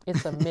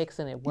it's a mix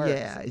and it works.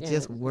 Yeah, it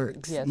just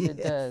works. Yes, yes,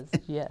 it does.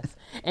 Yes.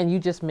 And you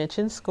just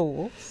mentioned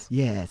schools.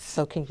 Yes.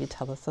 So can you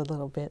tell us a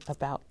little bit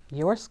about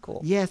your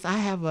school? Yes, I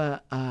have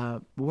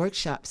a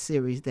workshop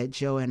series that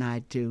Joe and I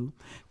do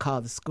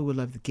called the School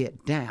of the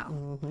Get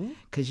Down.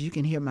 Because you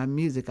can hear my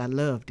music, I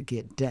love to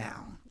get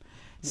down.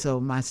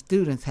 So my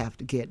students have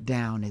to get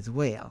down as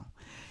well.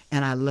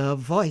 And I love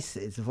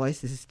voices.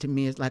 Voices to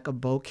me is like a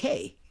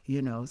bouquet,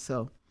 you know.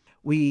 So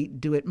we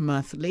do it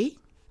monthly.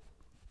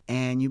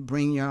 And you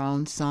bring your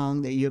own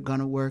song that you're going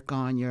to work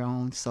on, your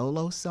own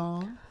solo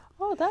song.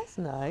 Oh, that's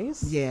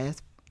nice.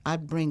 Yes. I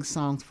bring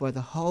songs for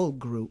the whole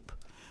group,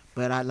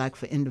 but I like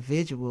for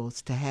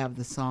individuals to have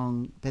the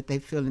song that they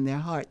feel in their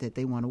heart that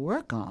they want to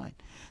work on.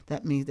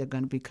 That means they're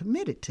going to be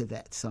committed to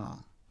that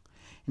song.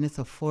 And it's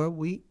a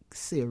 4-week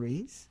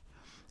series.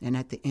 And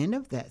at the end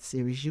of that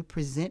series, you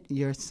present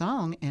your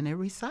song in a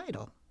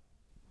recital.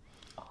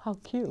 Oh, how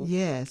cute.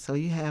 Yeah, so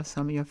you have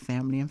some of your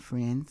family and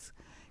friends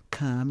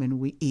come and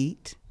we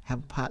eat, have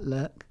a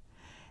potluck,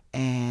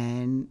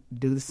 and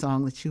do the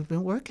song that you've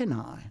been working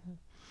on.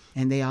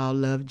 And they all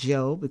love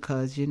Joe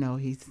because, you know,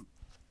 he's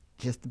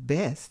just the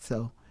best.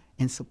 So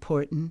in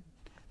supporting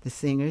the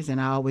singers, and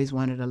I always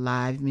wanted a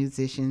live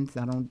musicians.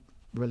 I don't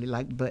really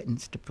like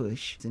buttons to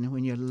push. And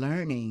when you're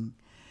learning,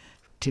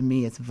 to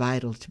me, it's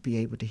vital to be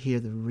able to hear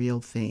the real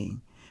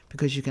thing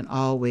because you can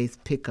always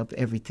pick up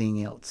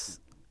everything else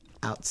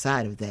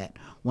outside of that.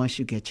 Once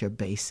you get your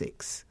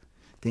basics,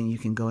 then you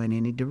can go in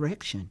any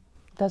direction.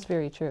 That's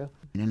very true.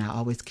 And I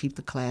always keep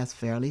the class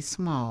fairly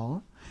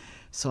small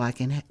so I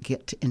can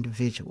get to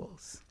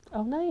individuals.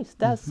 Oh, nice.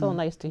 That's so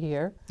nice to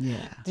hear.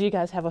 Yeah. Do you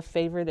guys have a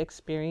favorite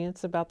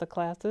experience about the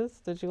classes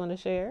that you want to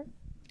share?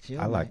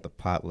 I like the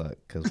potluck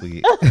because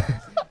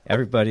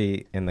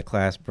everybody in the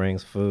class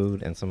brings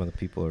food, and some of the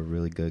people are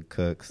really good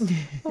cooks,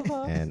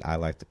 and I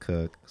like to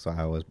cook, so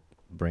I always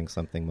bring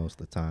something most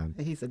of the time.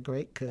 He's a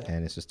great cook.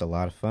 And it's just a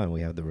lot of fun.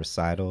 We have the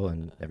recital,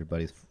 and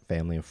everybody's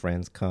family and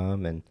friends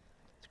come, and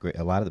it's great.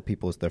 A lot of the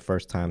people, it's their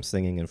first time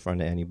singing in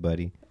front of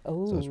anybody.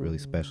 Ooh. So it's really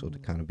special to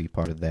kind of be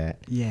part of that.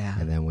 Yeah.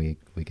 And then we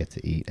get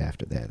to eat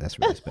after that. That's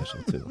really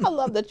special, too. I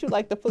love that you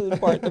like the food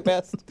part the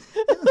best.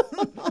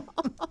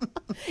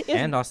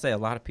 And I'll say a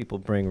lot of people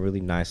bring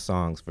really nice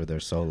songs for their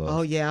solos.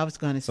 Oh, yeah, I was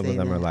going to say Some of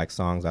them are like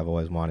songs I've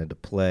always wanted to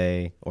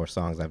play or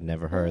songs I've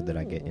never heard that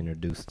I get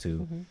introduced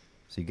to.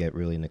 So you get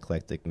really an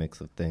eclectic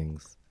mix of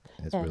things.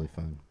 It's really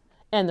fun.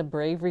 And the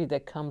bravery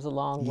that comes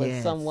along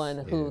with someone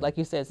who, Yeah. like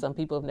you said, some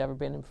people have never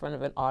been in front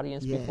of an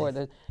audience before,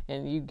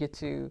 and you get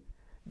to,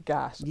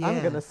 gosh,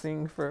 I'm going to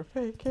sing for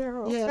Faye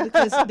Carol. Yeah,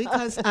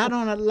 because I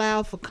don't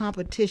allow for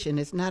competition.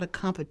 It's not a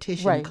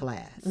competition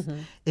class.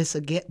 It's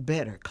a get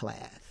better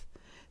class.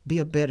 Be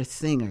a better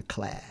singer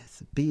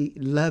class.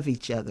 Love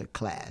each other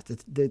class.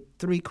 It's the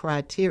 3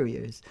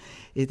 criteria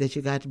is that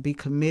you got to be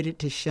committed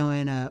to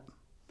showing up.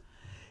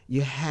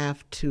 You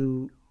have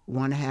to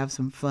want to have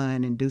some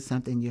fun and do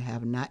something you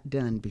have not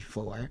done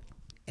before.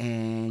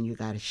 And you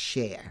got to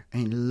share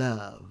and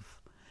love.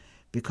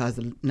 Because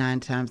 9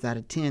 times out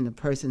of 10, the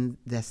person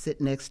that's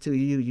sitting next to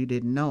you, you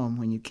didn't know them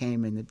when you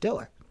came in the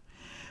door.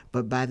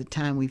 But by the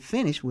time we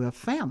finish, we're a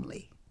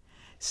family.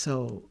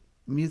 So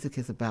music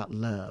is about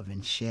love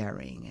and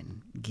sharing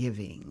and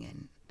giving.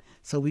 And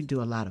so we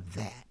do a lot of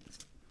that.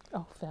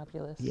 Oh,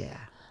 fabulous. Yeah.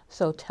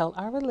 So tell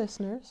our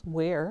listeners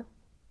where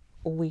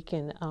we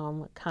can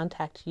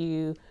contact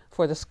you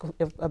for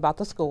about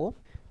the school.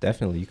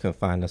 Definitely. You can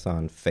find us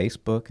on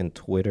Facebook and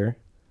Twitter.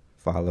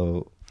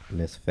 Follow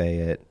Miss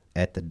Faye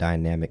at the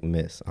Dynamic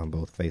Miss on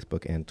both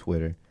Facebook and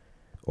Twitter.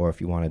 Or if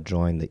you want to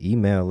join the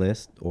email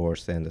list or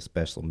send a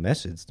special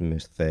message to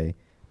Miss Faye,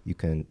 you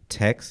can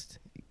text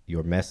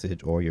your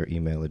message or your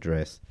email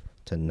address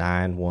to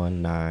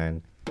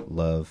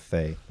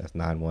 919-LOVE-FAYE. That's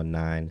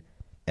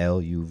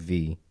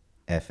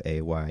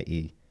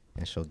 919-LUVFAYE.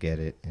 And she'll get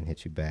it and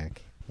hit you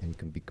back, and you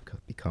can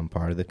become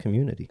part of the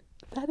community.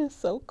 That is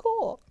so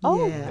cool.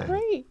 Oh, Yeah.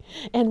 great.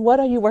 And what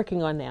are you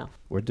working on now?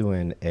 We're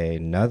doing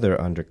another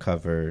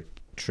undercover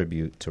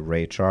tribute to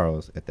Ray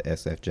Charles at the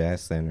SF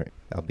Jazz Center.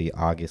 That'll be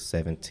August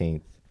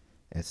 17th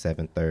at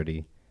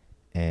 7:30.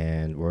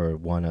 And we're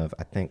one of,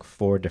 I think,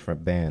 4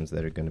 different bands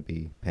that are going to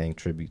be paying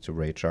tribute to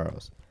Ray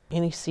Charles.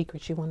 Any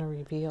secrets you want to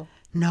reveal?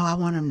 No, I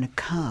want him to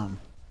come.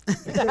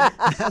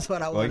 That's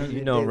what I Well, want him you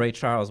to know, do. Ray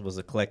Charles was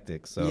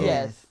eclectic, so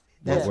Yes.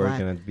 what That's we're right.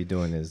 going to be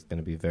doing is going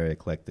to be very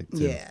eclectic, too.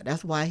 Yeah,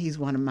 that's why he's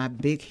one of my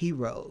big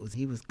heroes.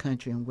 He was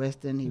country and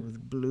western, he was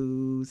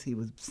blues, he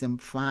was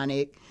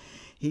symphonic,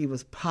 he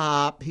was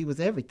pop, he was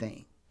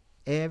everything.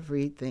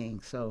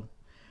 Everything. So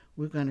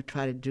we're going to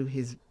try to do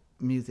his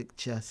music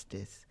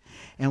justice.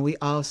 And we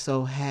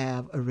also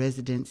have a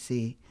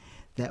residency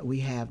that we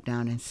have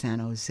down in San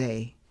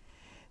Jose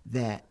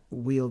that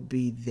will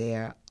be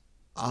there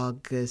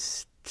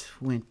August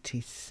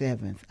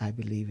 27th, I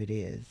believe it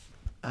is.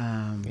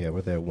 Yeah,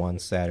 we're there one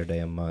Saturday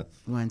a month.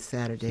 One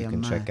Saturday You a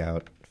can month. check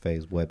out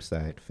Faye's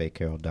website,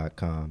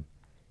 fayecarol.com,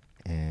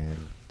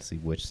 and see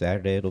which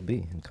Saturday it'll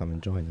be, and come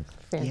and join us.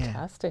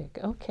 Fantastic.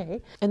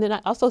 Okay. And then I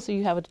also see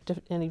you have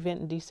an event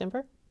in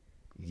December.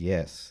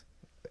 Yes,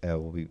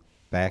 we'll be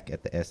back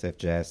at the SF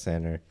Jazz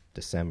Center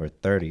December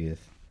 30th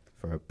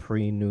for a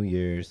pre-New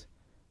Year's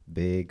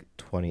big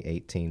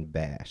 2018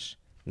 bash,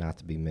 not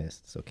to be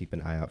missed. So keep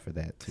an eye out for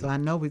that, too. So I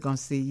know we're going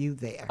to see you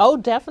there. Oh,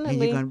 And definitely.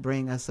 you're going to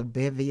bring us a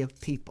bevy of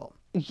people.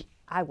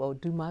 I will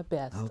do my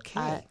best.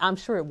 Okay. I'm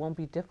sure it won't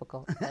be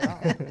difficult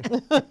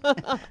at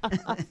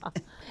all.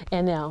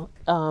 And now,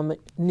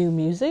 new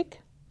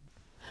music.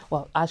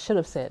 Well, I should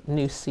have said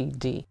new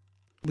CD.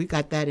 We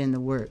got that in the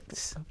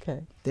works,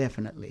 Okay.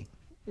 definitely.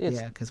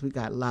 It's- Yeah, because we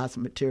got lots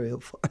of material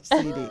for a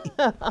CD.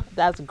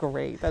 That's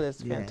great. That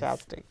is Yes.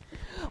 fantastic.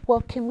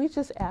 Well, can we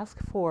just ask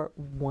for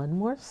one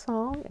more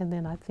song, and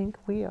then I think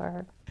we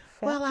are.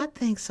 Well, I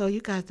think so.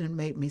 You guys done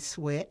made me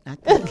sweat. I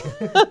think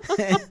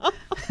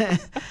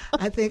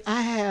I think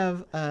I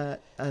have a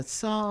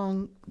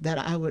song that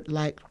I would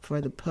like for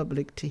the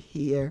public to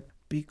hear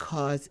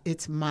because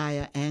it's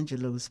Maya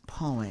Angelou's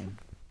poem,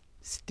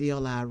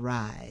 Still I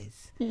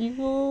Rise.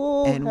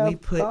 You And we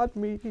have put- got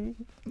me.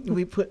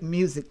 We put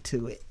music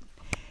to it.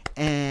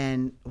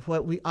 And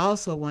what we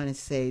also want to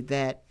say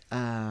that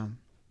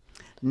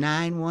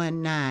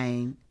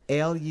 919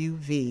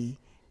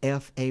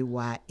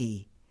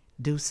 LUVFAYE.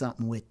 Do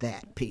something with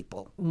that,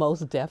 people.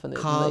 Most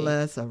definitely. Call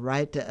us or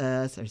write to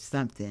us or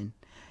something.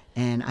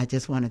 And I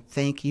just want to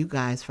thank you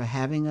guys for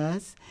having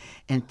us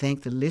and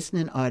thank the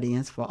listening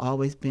audience for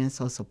always being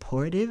so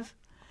supportive.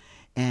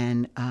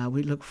 And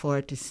we look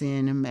forward to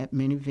seeing them at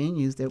many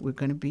venues that we're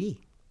going to be.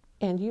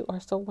 And you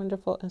are so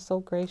wonderful and so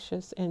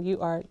gracious, and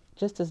you are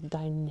just as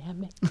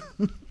dynamic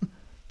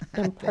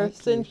in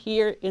person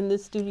here in the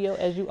studio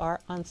as you are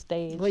on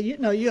stage. Well, you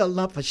know, you're a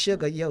lump of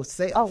sugar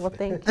yourself. Oh, well,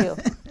 thank you.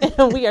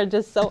 We are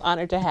just so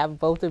honored to have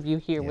both of you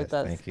here with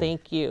us. Yes,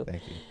 Thank you.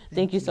 Thank you.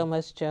 Thank you so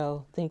much,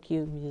 Joe. Thank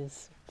you,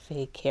 Ms.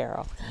 Faye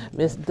Carol,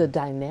 the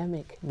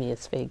dynamic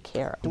Miss Faye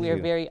Carol. We are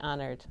you. very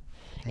honored.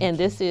 And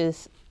this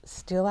is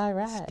Still I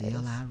Rise.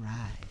 Still I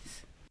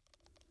rise.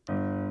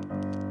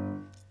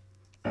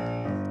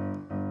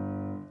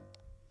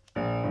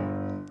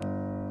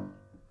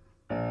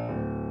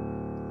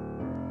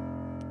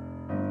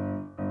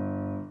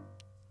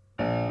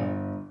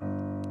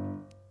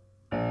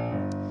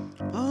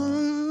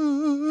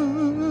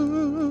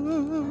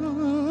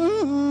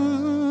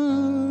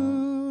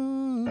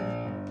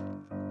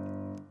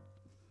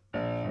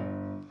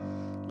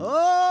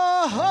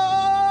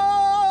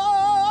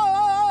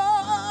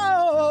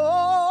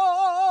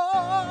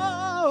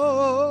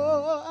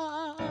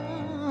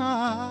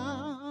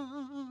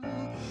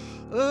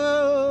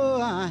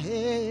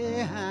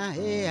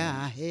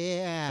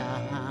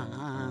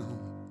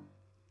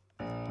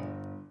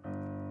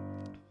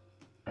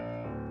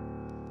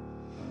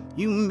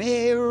 You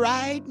may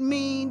write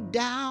me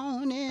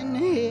down in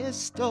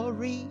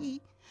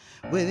history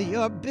with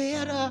your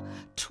bitter,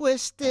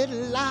 twisted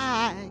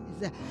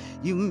lies.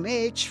 You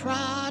may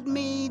trod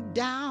me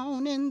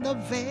down in the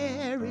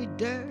very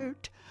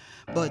dirt,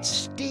 but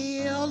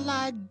still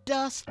like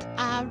dust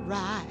I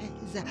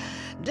rise.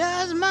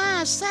 Does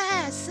my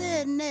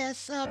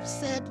sassiness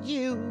upset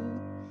you?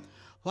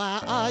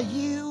 Why are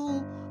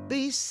you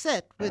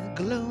beset with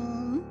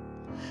gloom?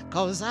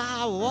 'Cause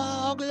I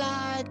walk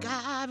like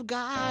I've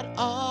got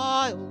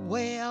oil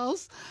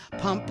wells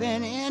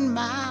pumping in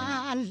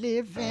my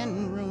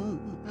living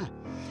room.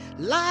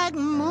 Like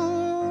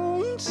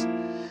moons,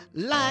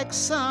 like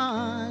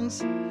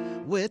suns,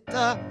 with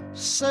the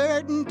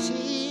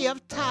certainty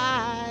of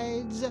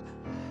tides,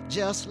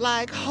 just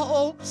like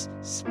hopes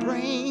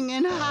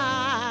springing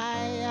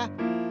high.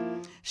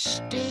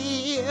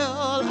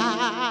 Still I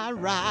I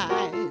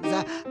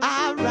rise,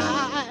 I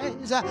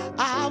rise,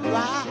 I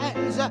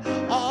rise,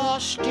 or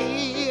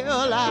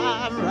still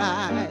I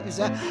rise,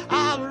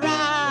 I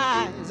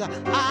rise,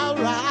 I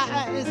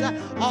rise,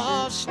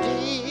 or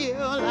still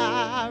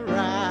I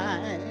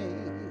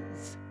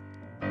rise.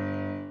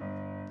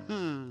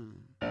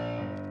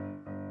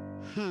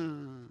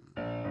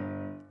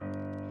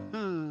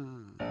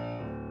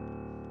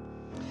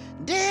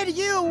 Did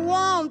you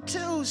want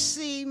to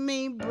see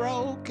me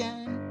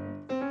broken?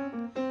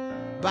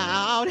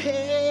 Bowed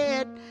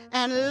head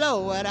and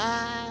lowered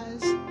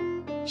eyes,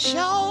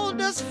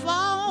 shoulders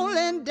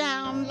falling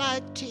down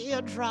like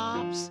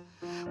teardrops,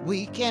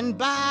 weakened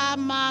by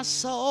my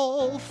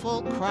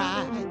soulful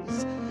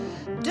cries.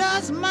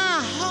 Does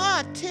my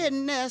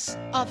heartedness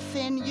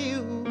offend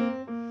you?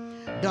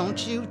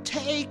 Don't you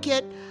take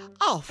it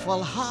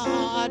awful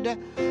hard,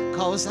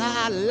 'cause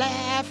I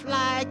laugh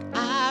like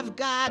I've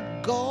got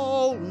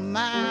gold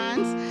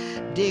mines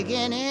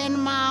digging in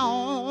my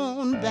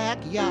own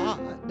backyard.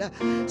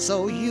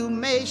 So you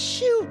may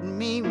shoot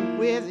me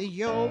with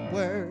your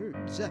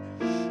words,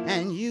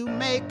 and you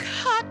may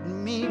cut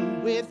me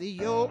with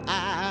your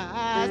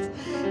eyes.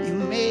 You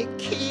may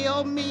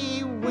kill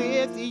me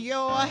with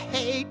your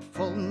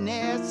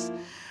hatefulness,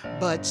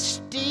 but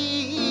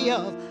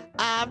still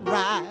I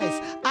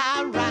rise,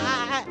 I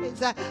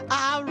rise,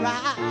 I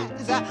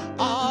rise,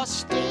 or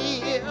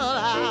still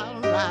I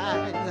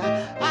rise,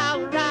 I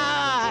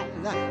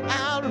rise,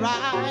 I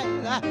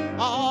rise,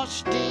 or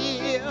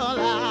still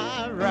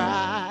I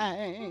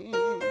rise.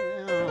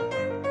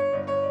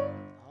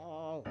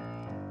 Oh.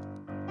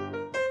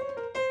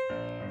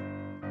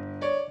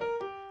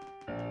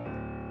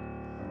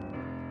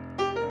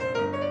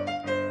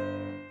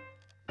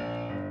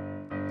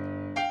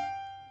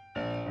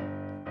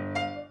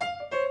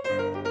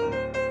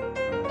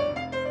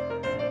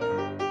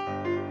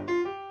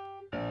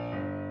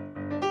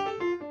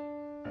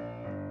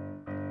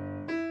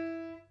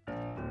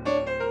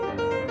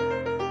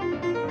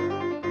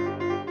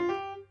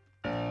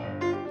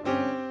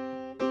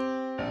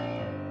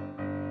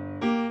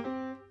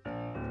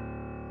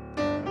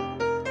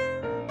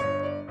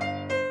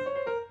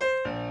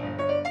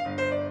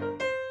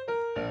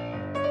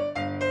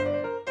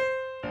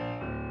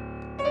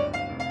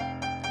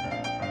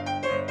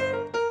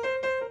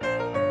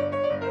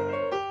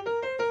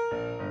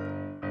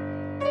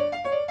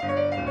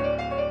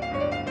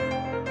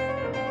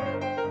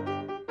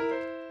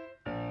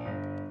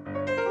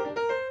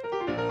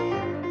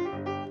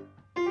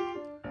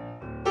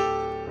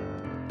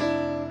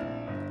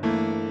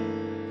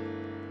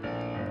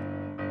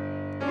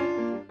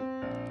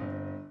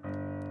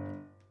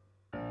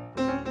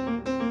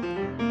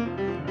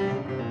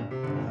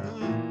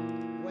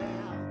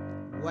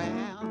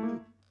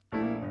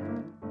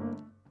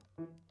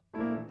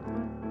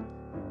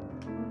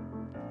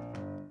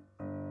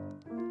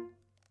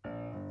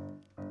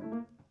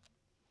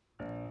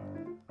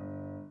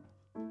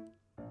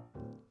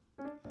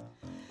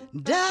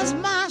 Does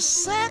my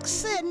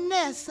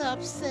sexiness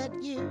upset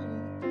you?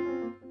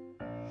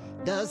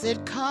 Does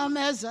it come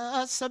as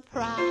a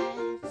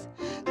surprise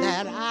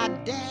that I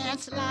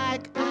dance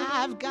like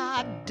I've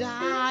got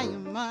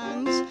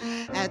diamonds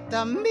at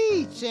the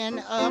meeting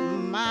of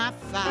my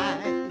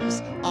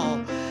thighs?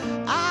 Oh,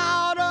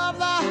 out of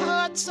the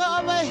hurts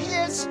of a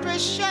history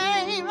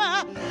shame,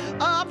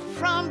 up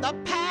from the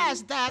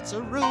past that's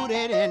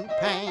rooted in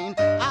pain.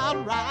 I'll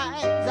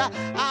rise,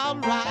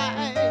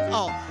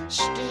 oh,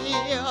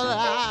 still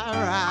I'll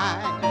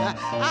rise,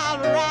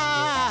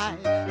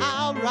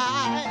 I'll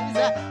rise,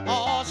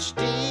 oh,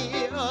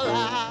 still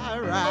I'll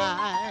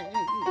rise.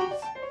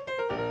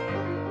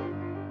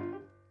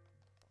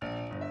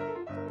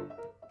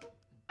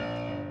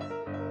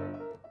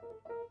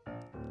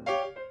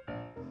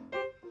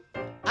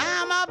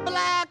 I'm a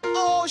black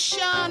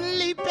ocean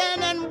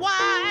leaping and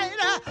wide,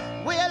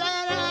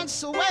 willing and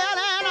swelling,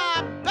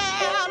 I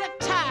bear the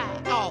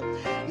tide, oh,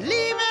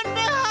 leaving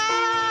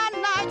behind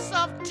nights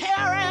of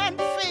terror and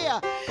fear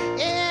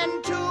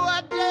into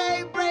a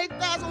daybreak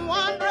that's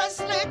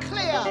wondrously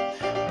clear,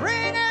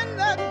 bringing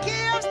the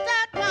gifts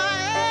that my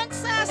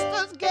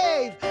ancestors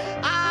gave.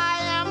 I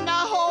am the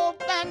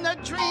hope and the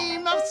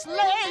dream of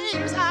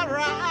slaves. I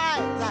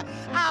rise,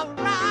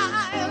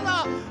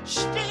 oh,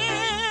 still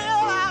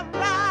I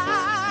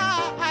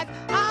rise,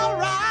 I'll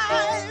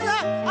rise,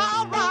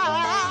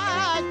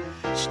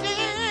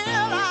 still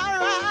I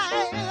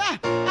rise,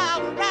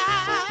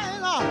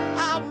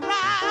 I'll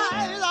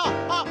rise,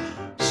 oh,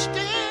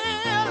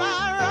 still I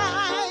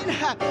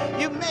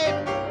rise. You may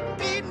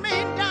beat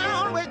me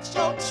down with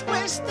your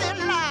twisted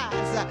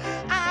lies,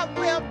 I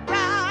will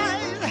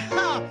rise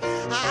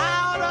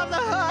out of the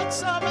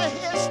hurts of a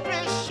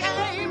history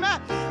shame,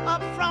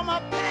 up from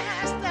a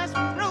past that's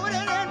rooted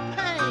in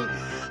pain.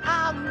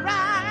 I'll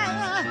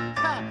rise,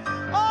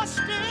 oh,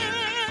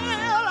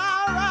 still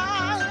I'll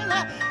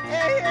rise.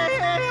 Hey, hey,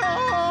 hey, oh,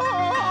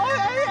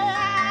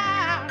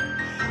 yeah.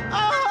 Oh,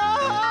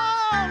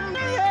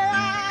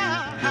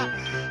 yeah.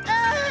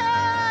 Hey,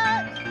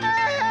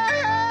 hey,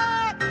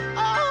 oh,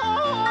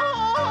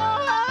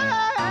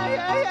 yeah.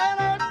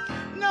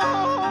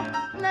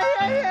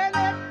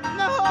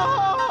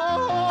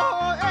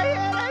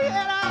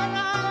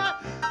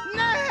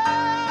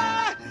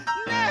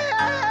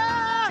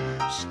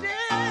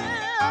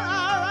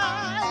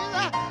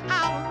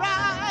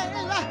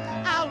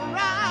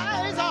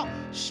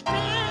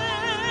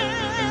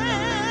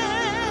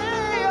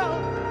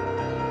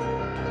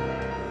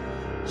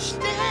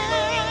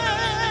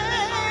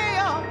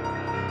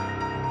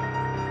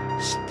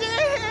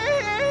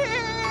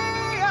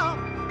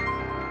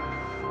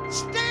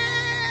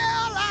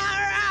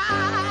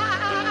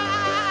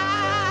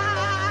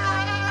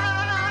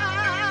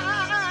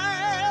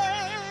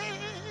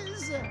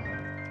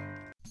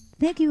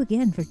 Thank you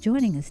again for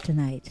joining us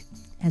tonight.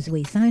 As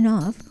we sign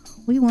off,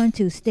 we want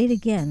to state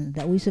again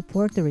that we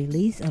support the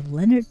release of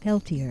Leonard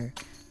Peltier,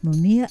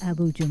 Mumia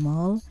Abu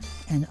Jamal,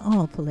 and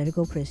all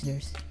political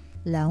prisoners.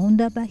 La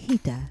Onda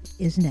Bajita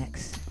is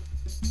next.